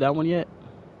didn't do that one yet.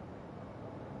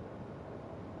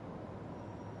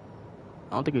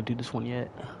 I don't think I did this one yet.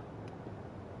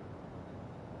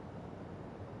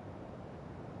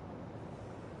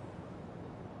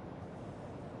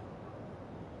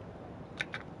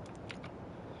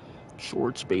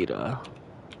 Shorts beta.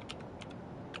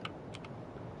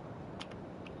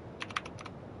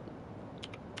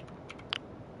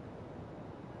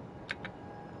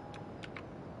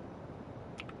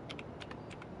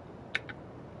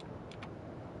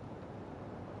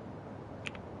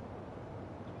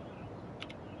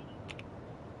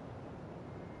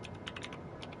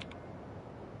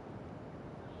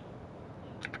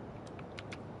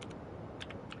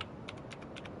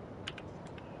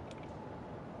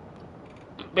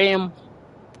 Bam.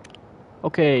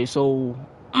 Okay, so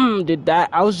did that.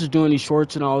 I was just doing these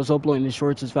shorts and I was uploading these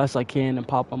shorts as fast as I can and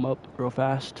pop them up real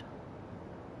fast.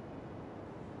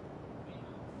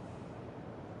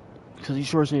 Because these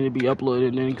shorts need to be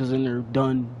uploaded then, because then they're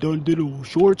done diddle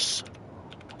shorts.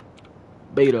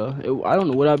 Beta. I don't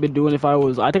know what I've been doing if I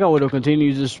was. I think I would have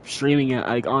continued just streaming it.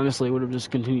 Like, honestly, would have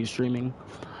just continued streaming.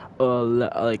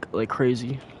 Like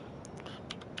crazy.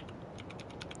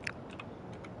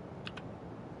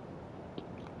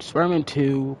 Experiment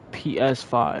 2,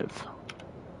 ps5.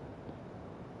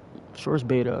 Shorts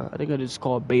beta. I think I just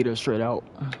call it beta straight out.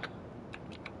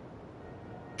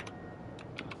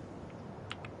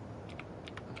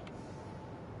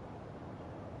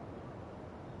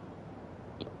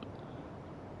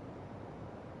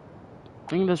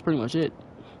 I think that's pretty much it.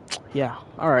 Yeah,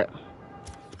 alright.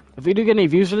 If you do get any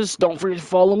views for this, don't forget to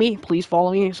follow me. Please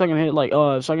follow me so I can hit like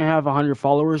so I can have 100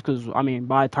 followers, because I mean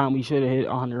by the time we should have hit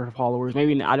 100 followers.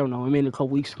 Maybe, I don't know, maybe in a couple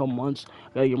weeks, a couple months,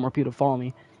 gotta get more people to follow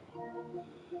me.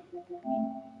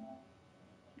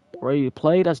 Ready to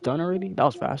play? That's done already? That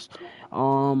was fast.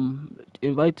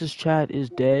 Invite this chat is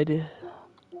dead.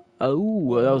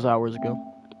 Oh, that was hours ago.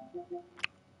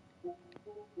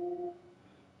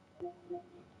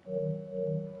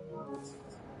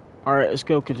 Alright, let's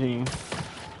go continue.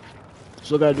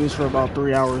 Still gotta do this for about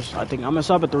 3 hours. I think I'm gonna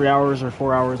stop at 3 hours or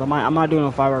 4 hours. I'm not doing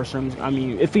a 5 hour stream. I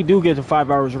mean, if we do get to 5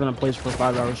 hours, we're gonna play this for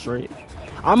 5 hours straight.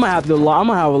 I'm gonna have a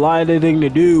lot of editing to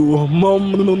do. I'm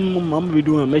gonna be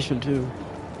doing a mission too.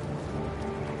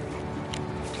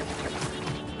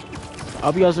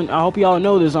 I hope y'all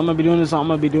know this. I'm gonna be doing this. I'm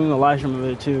gonna be doing a live stream of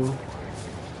it too.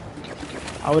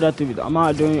 I would have to.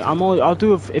 I'll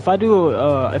do if I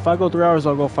go 3 hours,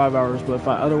 I'll go 5 hours. But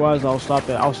otherwise, I'll stop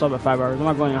at 5 hours. I'm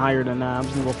not going higher than that. I'm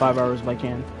just gonna go 5 hours if I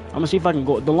can. I'm gonna see if I can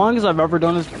go. The longest I've ever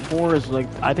done this before is like,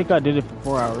 I think I did it for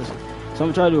 4 hours. So I'm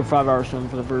gonna try to do a 5 hour stream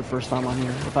for the very first time on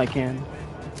here if I can.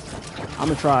 I'm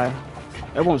gonna try.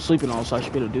 Everyone's sleeping all, so I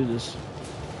should be able to do this.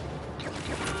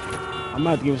 I might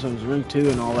have to give some drink too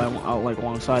and all that, like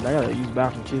alongside. I gotta use the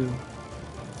bathroom too.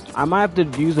 I might have to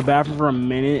use the bathroom for a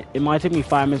minute. It might take me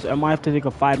 5 minutes. I might have to take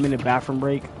a 5-minute bathroom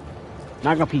break.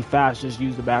 Not gonna pee fast, just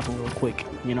use the bathroom real quick,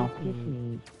 you know?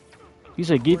 You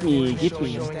said, give me.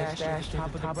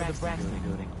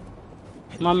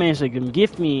 My man said,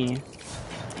 gift me.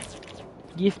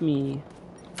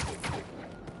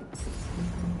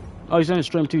 Oh, he's in the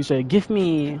stream too, he said, gift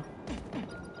me.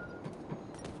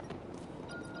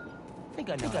 I think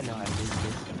I know how to do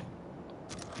this.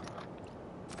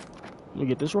 Let me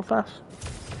get this real fast.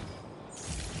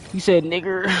 He said,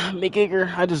 nigger,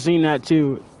 McGigger. I just seen that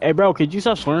too. Hey, bro, could you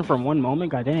stop swearing for one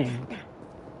moment? God dang.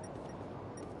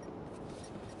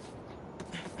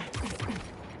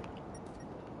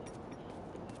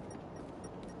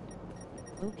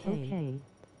 Okay.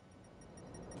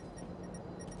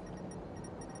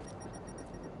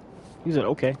 He said,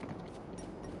 okay.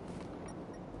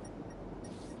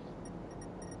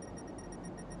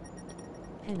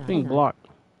 Being blocked.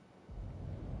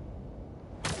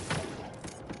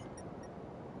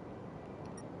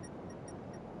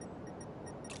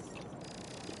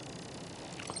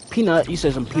 Peanut, you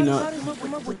said some peanut.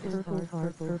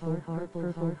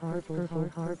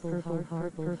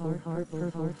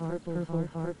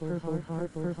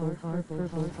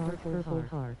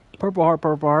 Purple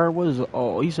heart, what is it?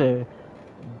 Oh, you said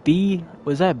B,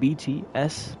 was that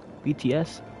BTS?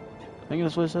 BTS? I think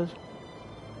that's what it says.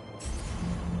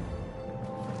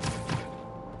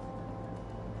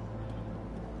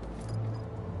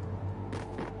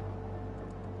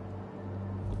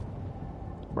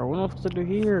 Bro, what am I supposed to do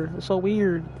here? It's so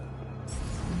weird.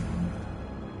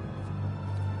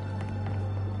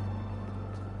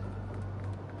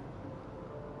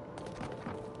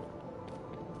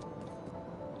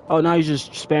 Oh, now he's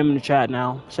just spamming the chat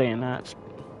now, saying that.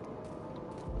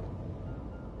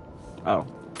 Oh.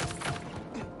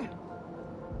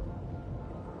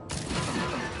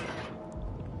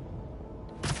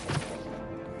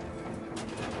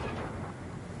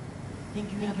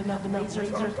 Think you have enough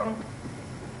lasers?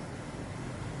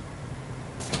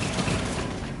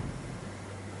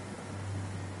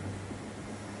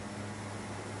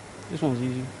 This one's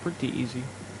easy, pretty easy.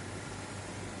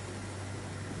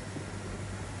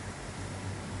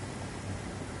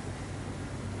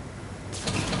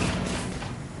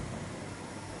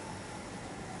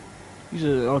 You just,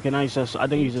 okay, now you just, I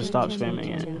think you just stopped spamming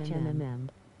it.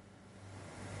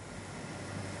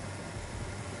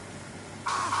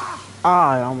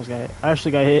 Ah, I almost got hit. I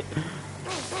actually got hit.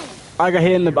 I got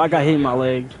hit in my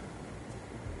leg.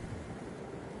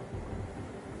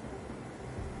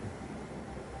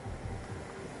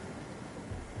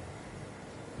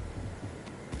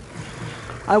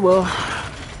 I will.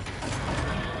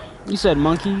 You said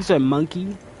monkey. You said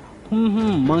monkey.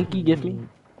 Monkey, give me.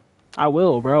 I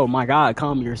will, bro. My God,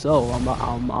 calm yourself.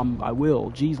 I will.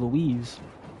 Jeez Louise.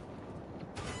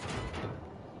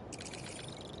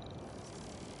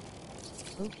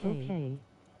 Okay.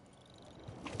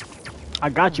 I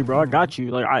got you, bro. I got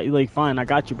you. Fine. I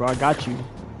got you, bro. I got you.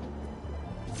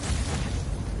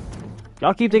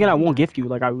 Y'all keep thinking I won't gift you.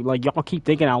 Y'all keep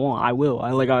thinking I won't. I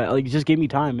will. Just give me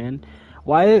time, man.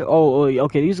 Why? Oh,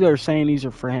 okay. These guys are saying these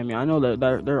are for him. Yeah, I know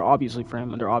that they're obviously for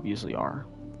him, and they obviously are.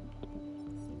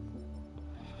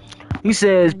 He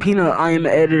says, Peanut, I am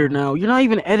an editor now. You're not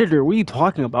even an editor. What are you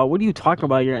talking about? What are you talking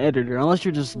about? You're an editor. Unless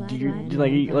you're just,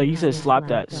 like he says, slap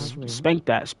that, spank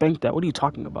that. What are you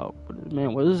talking about?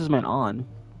 Man, what is this man on?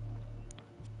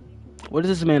 What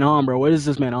is this man on, bro? What is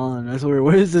this man on? I swear,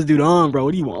 what is this dude on, bro?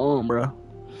 What are you on, bro?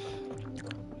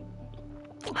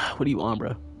 What are you on,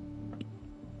 bro?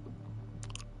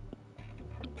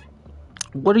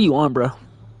 What are you on, bro?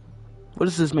 What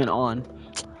is this man on?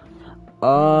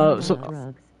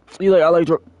 You like, I like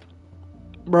drug.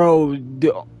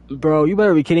 Bro, you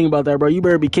better be kidding about that, bro. You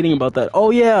better be kidding about that.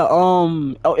 Oh yeah,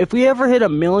 if we ever hit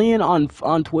 1 million on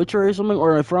Twitch or something,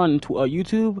 or if we're on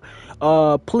YouTube,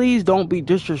 please don't be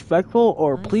disrespectful,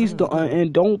 or please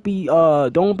don't be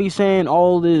saying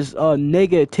all this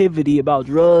negativity about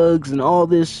drugs and all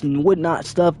this and whatnot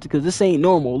stuff, because this ain't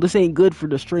normal. This ain't good for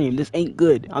the stream. This ain't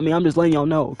good. I mean, I'm just letting y'all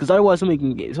know, because otherwise somebody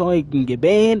can get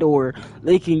banned, or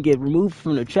they can get removed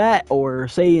from the chat, or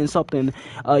saying something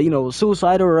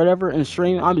suicidal or whatever in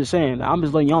stream. I'm just saying. I'm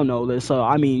just letting y'all know this.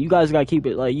 I mean, you guys gotta keep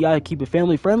it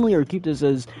family friendly, or keep this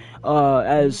as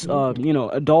adultly,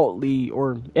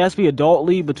 or it has to be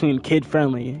adultly between kid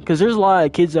friendly, because there's a lot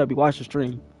of kids that be watching the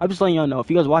stream. I'm just letting y'all know,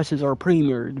 if you guys watch this our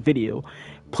premiere video,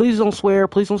 please don't swear,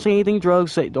 please don't say anything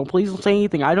drugs, please don't say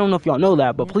anything. I don't know if y'all know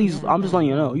that, but please, I'm just letting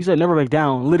you know. You said never back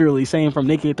down, literally saying from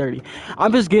Naked 30.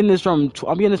 I'm getting this from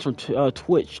Twitch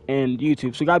and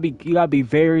YouTube, so you gotta be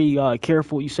very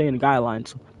careful what you say in the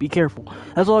guidelines. Be careful.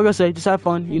 That's all I gotta say. Just have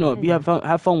fun.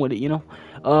 Have fun with it.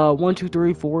 1, 2,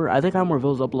 3, 4. I think I have more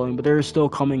videos uploading, but they're still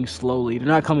coming slowly. They're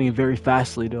not coming very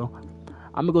fastly though.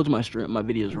 I'm gonna go to my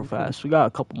videos real fast. We got a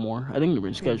couple more. I think they've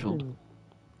been scheduled.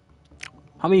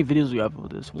 How many videos do we have of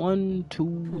this? 1,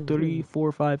 2, 3,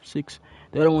 4, 5, 6.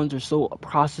 The other ones are still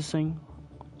processing.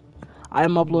 I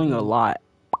am uploading a lot.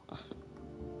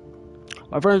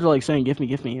 My friends are like saying, "Gift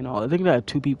me," and all. I think I have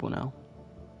 2 people now.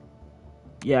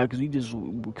 Yeah, because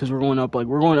we're going up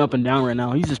and down right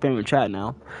now. He's just spamming chat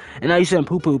now, and now he's saying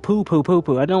poo.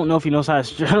 I don't know if he knows how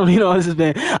to. I don't know. This is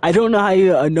man. I don't know how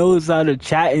he knows how to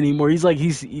chat anymore. If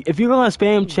you're gonna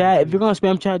spam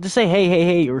chat, just say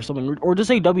hey or something, or just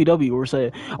say WW,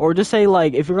 or just say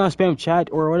like, if you're gonna spam chat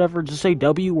or whatever, just say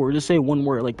W, or just say one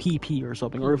word like PP or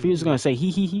something. Or if you're just gonna say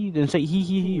he, then say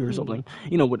he or something.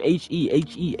 With HE.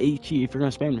 If you're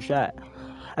gonna spam the chat.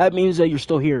 That means that you're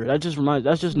still here. I just know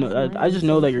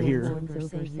that you're here.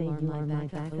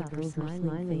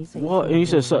 What? And he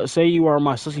says, say you are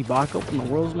my sussy backup, and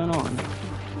the world's been on.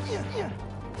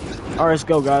 Alright, let's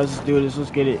go, guys. Let's do this.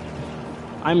 Let's get it.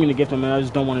 I'm gonna gift him, and I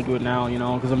just don't want to do it now,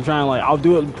 because I'm trying to, I'll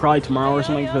do it probably tomorrow or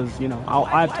something, because,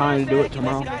 I have time to do it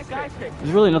tomorrow. There's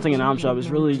really nothing in Item Shop. It's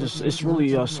really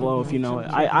slow, if you know it.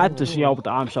 I have to see out what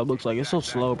the Item Shop looks like. It's so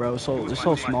slow, bro. It's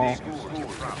so small.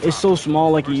 It's so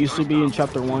small like it used to be in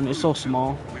Chapter 1. It's so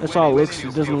small. That's how it looks.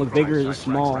 It doesn't look bigger. It's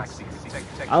small.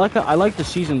 I like the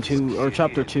Season 2, or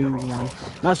Chapter 2 one.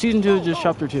 Not Season 2, just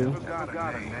Chapter 2.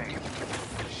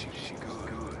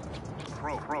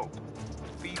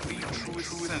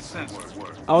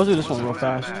 I'll do this one real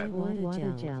fast.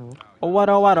 Oh,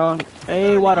 wada.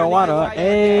 Hey, wada.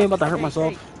 Hey, I'm about to hurt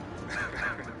myself.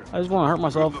 I just want to hurt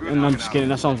myself. And I'm just kidding,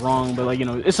 that sounds wrong. But,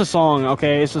 it's a song,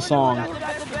 okay? It's a song.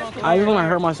 I just want to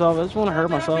hurt myself. I just want to hurt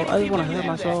myself. I just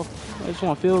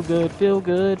want to feel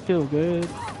good.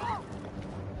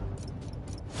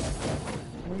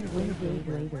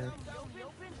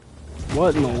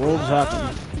 What in the world is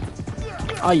happening?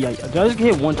 Oh, yeah. Did I just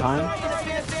get hit one time?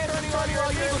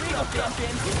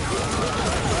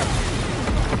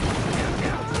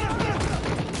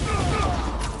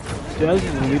 Did I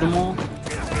just lead them all?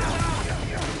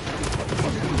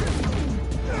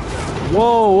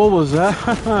 Whoa, what was that,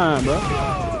 bro?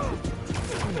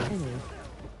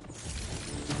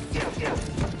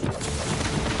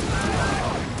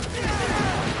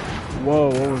 Whoa,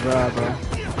 what was that, bro?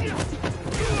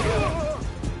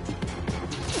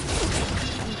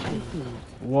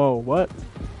 Whoa, what?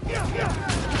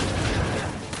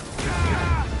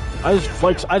 I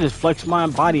just flexed my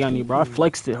body on you, bro. I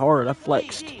flexed it hard. I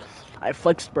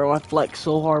flexed, bro. I flexed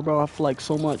so hard, bro. I flexed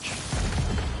so much.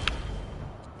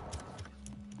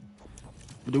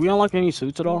 Do we unlock any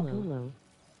suits at all? Hello.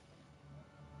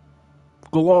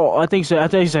 Hello. I think you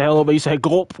said hello, but you said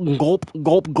gulp, gulp,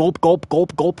 gulp, gulp, gulp,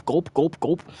 gulp, gulp, gulp, gulp,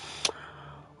 gulp.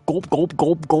 Gulp, gulp,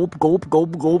 gulp, gulp, gulp,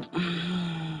 gulp, gulp.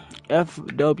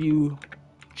 FW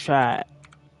chat.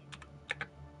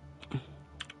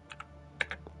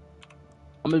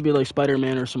 I'm gonna be like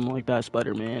Spider-Man or something like that.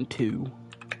 Spider-Man 2.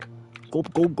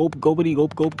 Gulp, gulp, gulp, gulpity,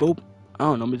 gulp, gulp, gulp. I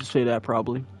don't know. I'm gonna just say that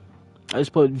probably. I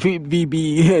just put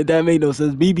VB. That made no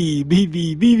sense. BB,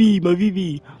 BB, BB, my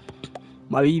VB.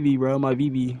 My VB, bro. My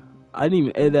VB. I didn't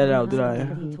even edit that out, did I?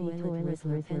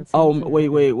 Oh,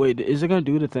 wait. Is it gonna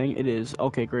do the thing? It is.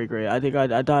 Okay, great. I think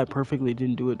I died perfectly.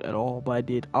 Didn't do it at all, but I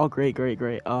did. Oh, great. Great.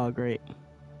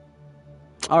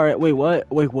 Alright, wait, what?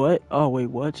 Oh, wait,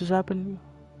 what just happened?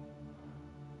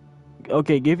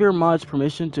 Okay, give your mods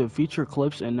permission to feature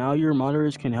clips, and now your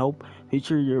moderators can help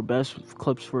feature your best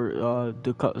clips for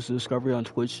discovery on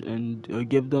Twitch, and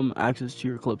give them access to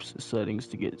your clips settings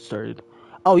to get started.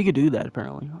 Oh, you could do that,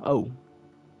 apparently. Oh.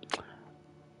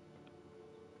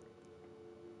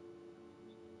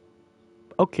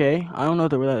 Okay, I don't know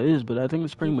where that is, but I think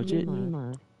that's pretty much it.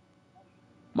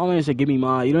 My man said, give me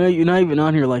mod. You're not even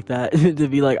on here like that to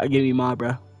be like, give me mod,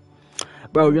 bro.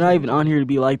 Bro, you're not even on here to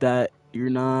be like that. You're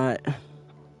not.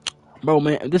 Bro,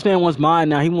 man, this man wants mod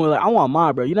now. He wants like, I want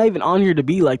mod, bro. You're not even on here to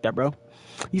be like that, bro.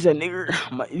 He said, nigger.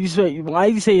 You said, why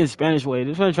did you say it in Spanish way?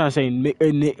 This man trying to say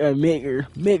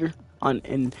nigger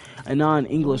in a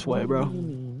non-English way, bro.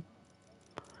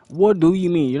 What do you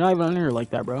mean? You're not even on here like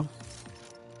that, bro.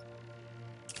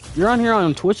 You're on here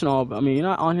on Twitch and all, but I mean, you're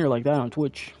not on here like that on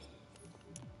Twitch.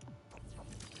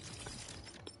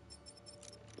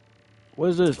 What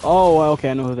is this? Oh,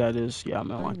 okay, I know who that is. Yeah, I'm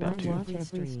gonna like that too.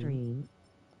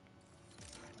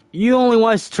 You only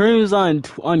watch streams on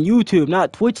YouTube,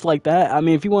 not Twitch like that. I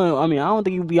mean, if you want, I don't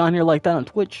think you'd be on here like that on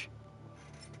Twitch.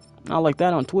 Not like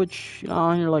that on Twitch. You're not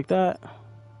on here like that.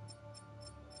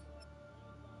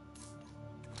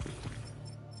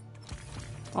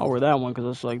 I'll wear that one because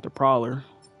that's like the Prowler.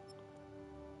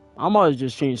 I'm about to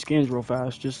just change skins real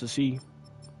fast just to see.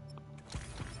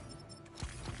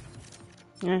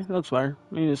 Yeah, it looks fire.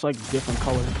 I mean, it's like a different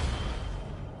color.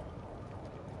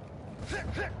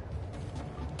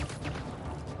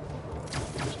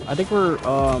 I think we're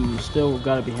still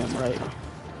gotta be him, right?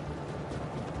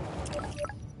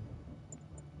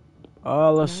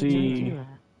 Let's see.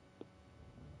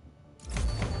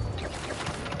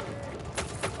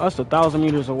 That's 1,000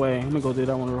 meters away. Let me go do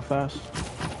that one real fast.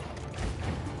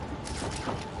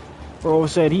 Bro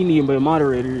said he needed a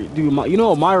moderator. Dude, you know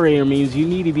what moderator means? You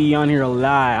need to be on here a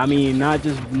lot. I mean, not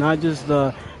just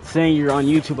saying you're on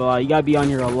YouTube a lot. You gotta be on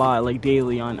here a lot, like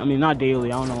daily. Not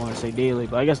daily. I don't know why I say daily,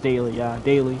 but I guess daily. Yeah,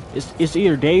 daily. It's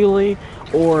either daily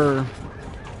or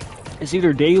it's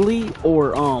either daily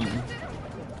or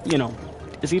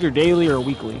it's either daily or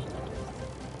weekly.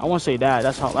 I want to say that.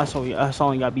 That's all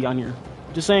you gotta be on here.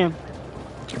 Just saying.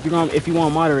 If you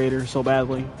want a moderator so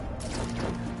badly.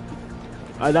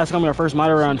 That's gonna be our first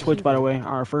moderator on Twitch, by the way.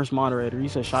 Our first moderator. You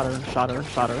said shotter,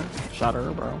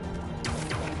 bro.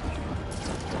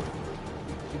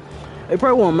 It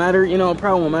probably won't matter, it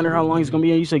probably won't matter how long it's gonna be.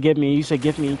 You said give me.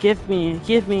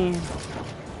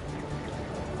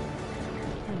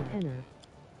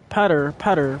 Patter.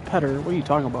 What are you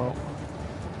talking about?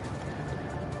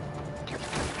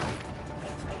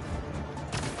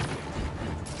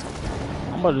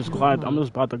 I'm just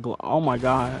about to glide. Oh my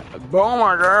god. Oh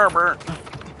my god, bro.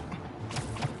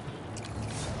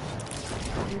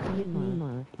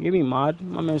 Give me mod.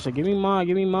 My man said, give me mod.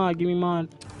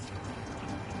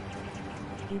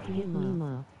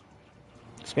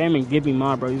 Spamming, give me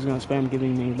mod, bro. He's gonna spam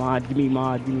giving me mod. Give me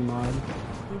mod. Give me mod.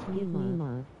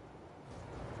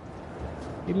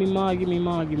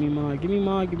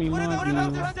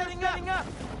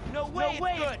 No way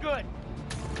it's good.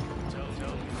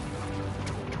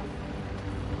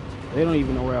 They don't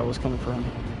even know where I was coming from.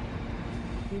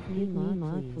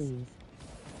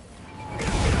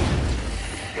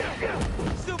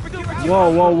 Whoa,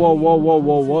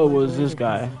 what was this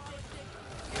guy?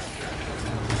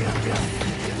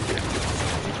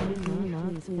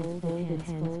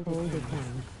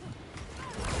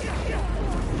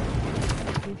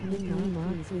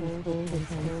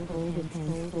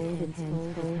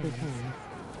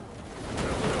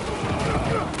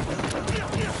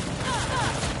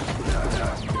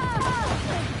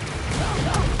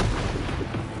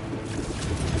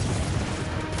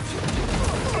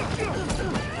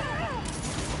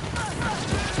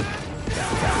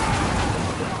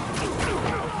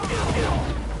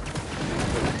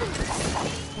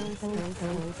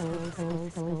 Slag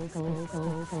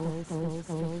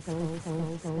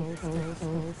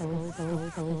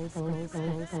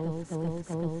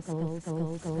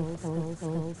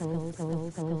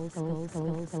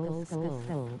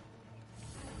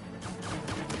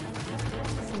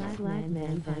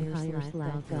man vampire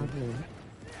slag goblin.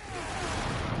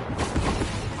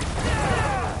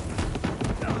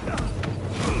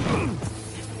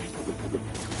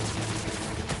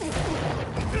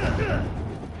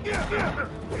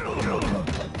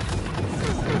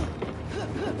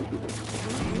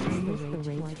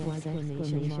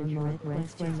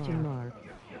 Exclamation mark.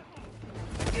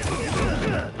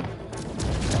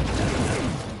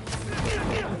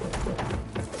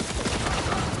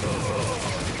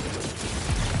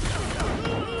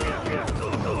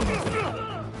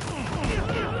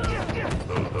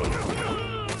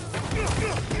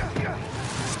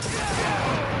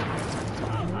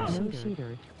 No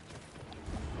shooter.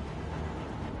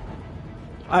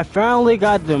 I finally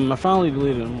got them. I finally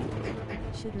deleted them.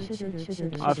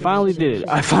 I finally did it.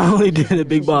 I finally did it,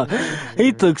 big boss.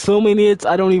 He took so many hits.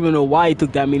 I don't even know why he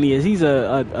took that many hits. He's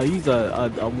a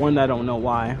one I don't know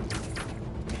why.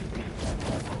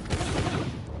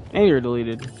 And you're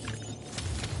deleted.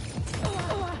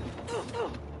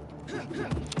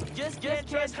 Just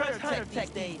trust Hunter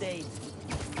Tech these days.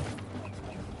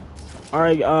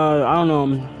 Alright, I don't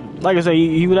know. Like I said,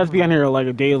 he would have to be on here like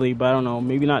a daily, but I don't know.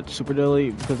 Maybe not super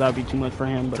daily because that'd be too much for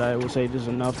him. But I would say just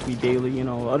enough to be daily. You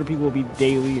know, other people will be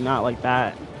daily, not like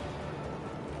that.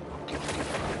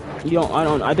 You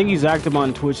don't. I think he's active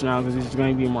on Twitch now because he's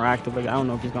going to be more active. Like I don't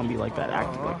know if he's going to be like that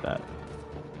active like that.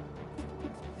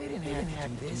 They didn't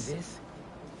have to do this.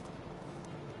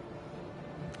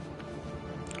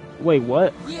 Wait,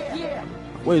 what? Yeah.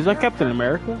 Wait, is that Captain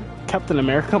America? Captain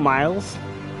America Miles?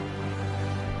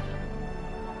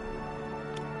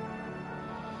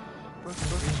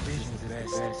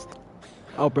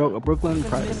 Oh, Brooklyn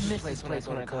Price. Place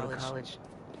when I go to college.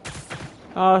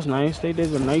 Oh, that's nice. They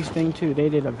did a nice thing too. They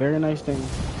did a very nice thing.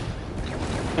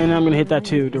 And I'm gonna hit that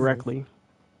too directly.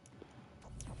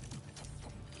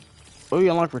 Oh, you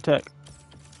unlock protect.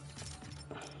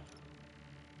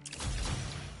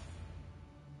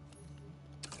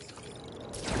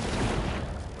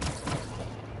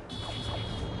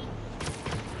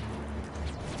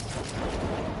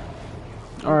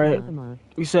 Alright.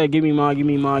 You said give me mod,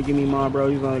 bro.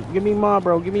 He's like, give me mod,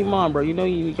 bro. You know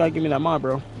you gotta give me that mod,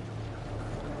 bro.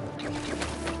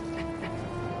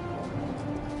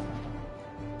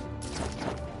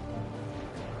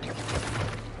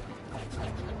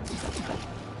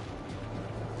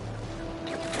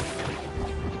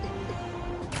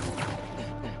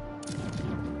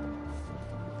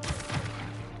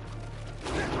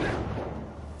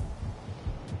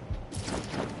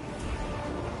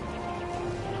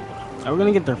 Are we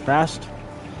gonna get there fast?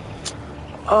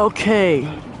 Okay.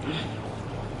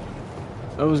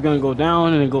 I was gonna go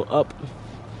down and then go up.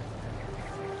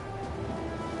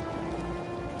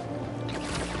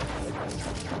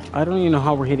 I don't even know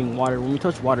how we're hitting water. When we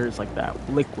touch water, it's like that.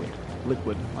 Liquid.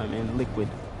 My man, liquid.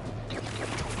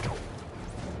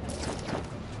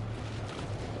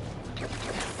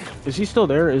 Is he still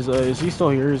there? Is he still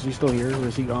here? Is he still here? Or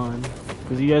is he gone?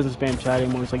 Because he hasn't spam chat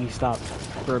anymore. It's like he stopped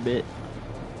for a bit.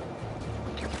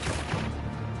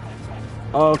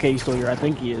 Oh, okay, he's still here. I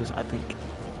think he is. I think.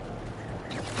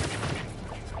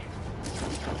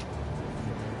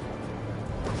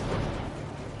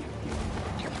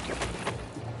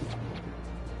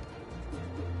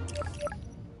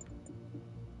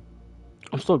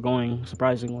 I'm still going,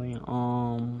 surprisingly.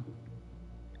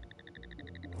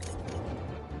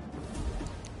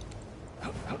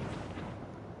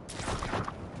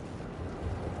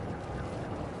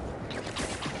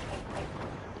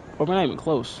 But we're not even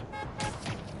close.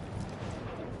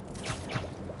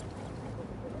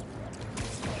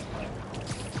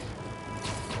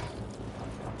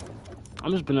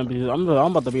 I'm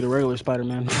about to be the regular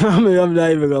Spider-Man. I'm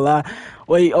not even gonna lie.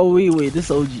 Wait, this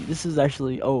OG. This is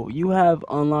actually. Oh, you have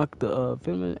unlocked the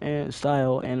film and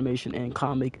style animation and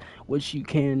comic, which you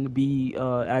can be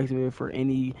activated for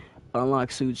any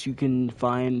unlocked suits. You can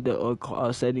find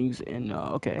the settings and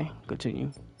okay,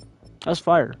 continue. That's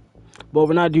fire. But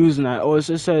we're not using that. Oh, it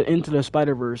said Into the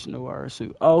Spider-Verse Noir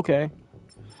suit. Oh, okay.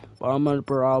 But I'm gonna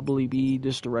probably be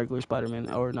just the regular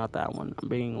Spider-Man, or not that one. I'm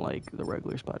being like the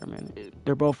regular Spider-Man.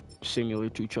 They're both similar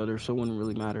to each other, so it wouldn't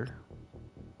really matter.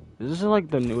 Is this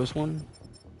like the newest one?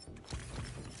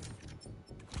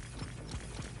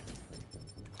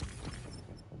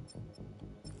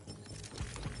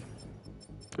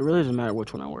 It really doesn't matter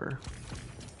which one I wear.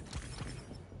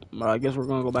 I guess we're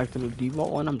gonna go back to the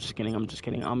default one. I'm just kidding.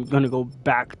 I'm gonna go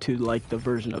back to like the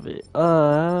version of it.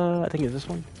 I think it's this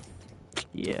one.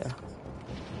 Yeah.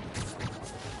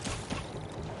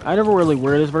 I never really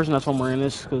wear this version. That's why I'm wearing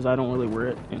this, because I don't really wear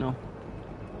it, you know.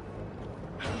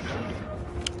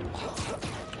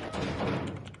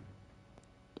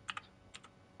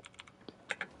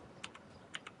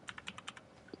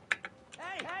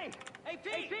 Hey,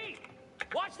 Pete!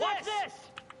 Watch this!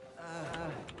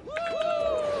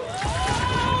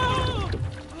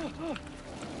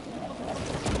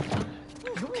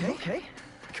 Okay.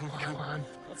 Come on.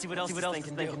 Let's see what else this thing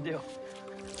can do.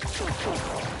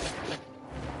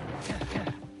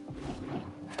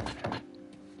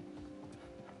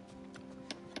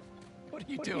 What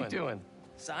are you doing?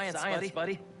 Science,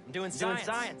 buddy. I'm doing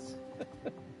science.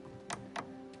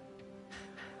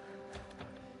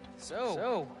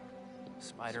 So,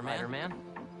 Spider-Man.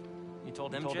 You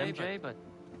told MJ, but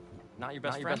not your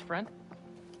best friend?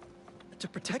 To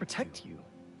protect you.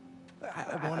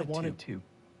 I wanted to.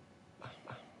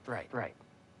 Right.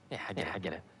 Yeah, I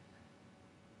get it.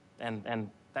 And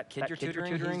that kid you're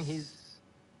tutoring, he's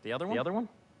the other one?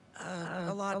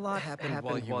 A lot happened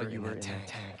while you were in that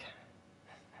tank.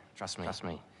 Trust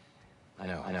me. I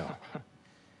know.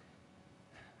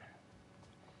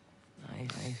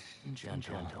 Nice and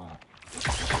gentle.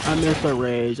 I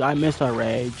miss the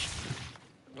rage.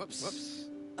 Whoops.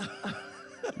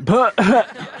 But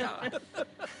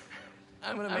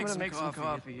I'm gonna make some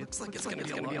coffee. Looks like it's gonna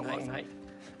be a long night.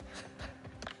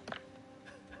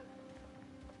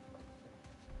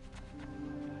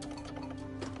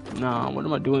 nah, what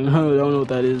am I doing? I don't know what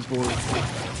that is for.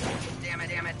 Damn it.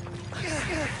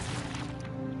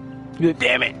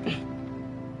 Damn it.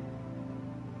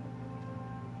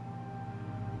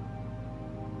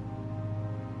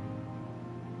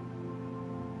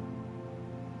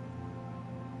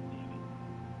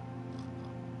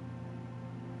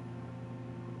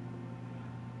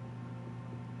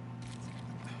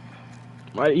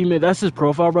 Right, you mean that's his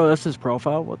profile, bro? That's his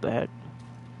profile? What the heck?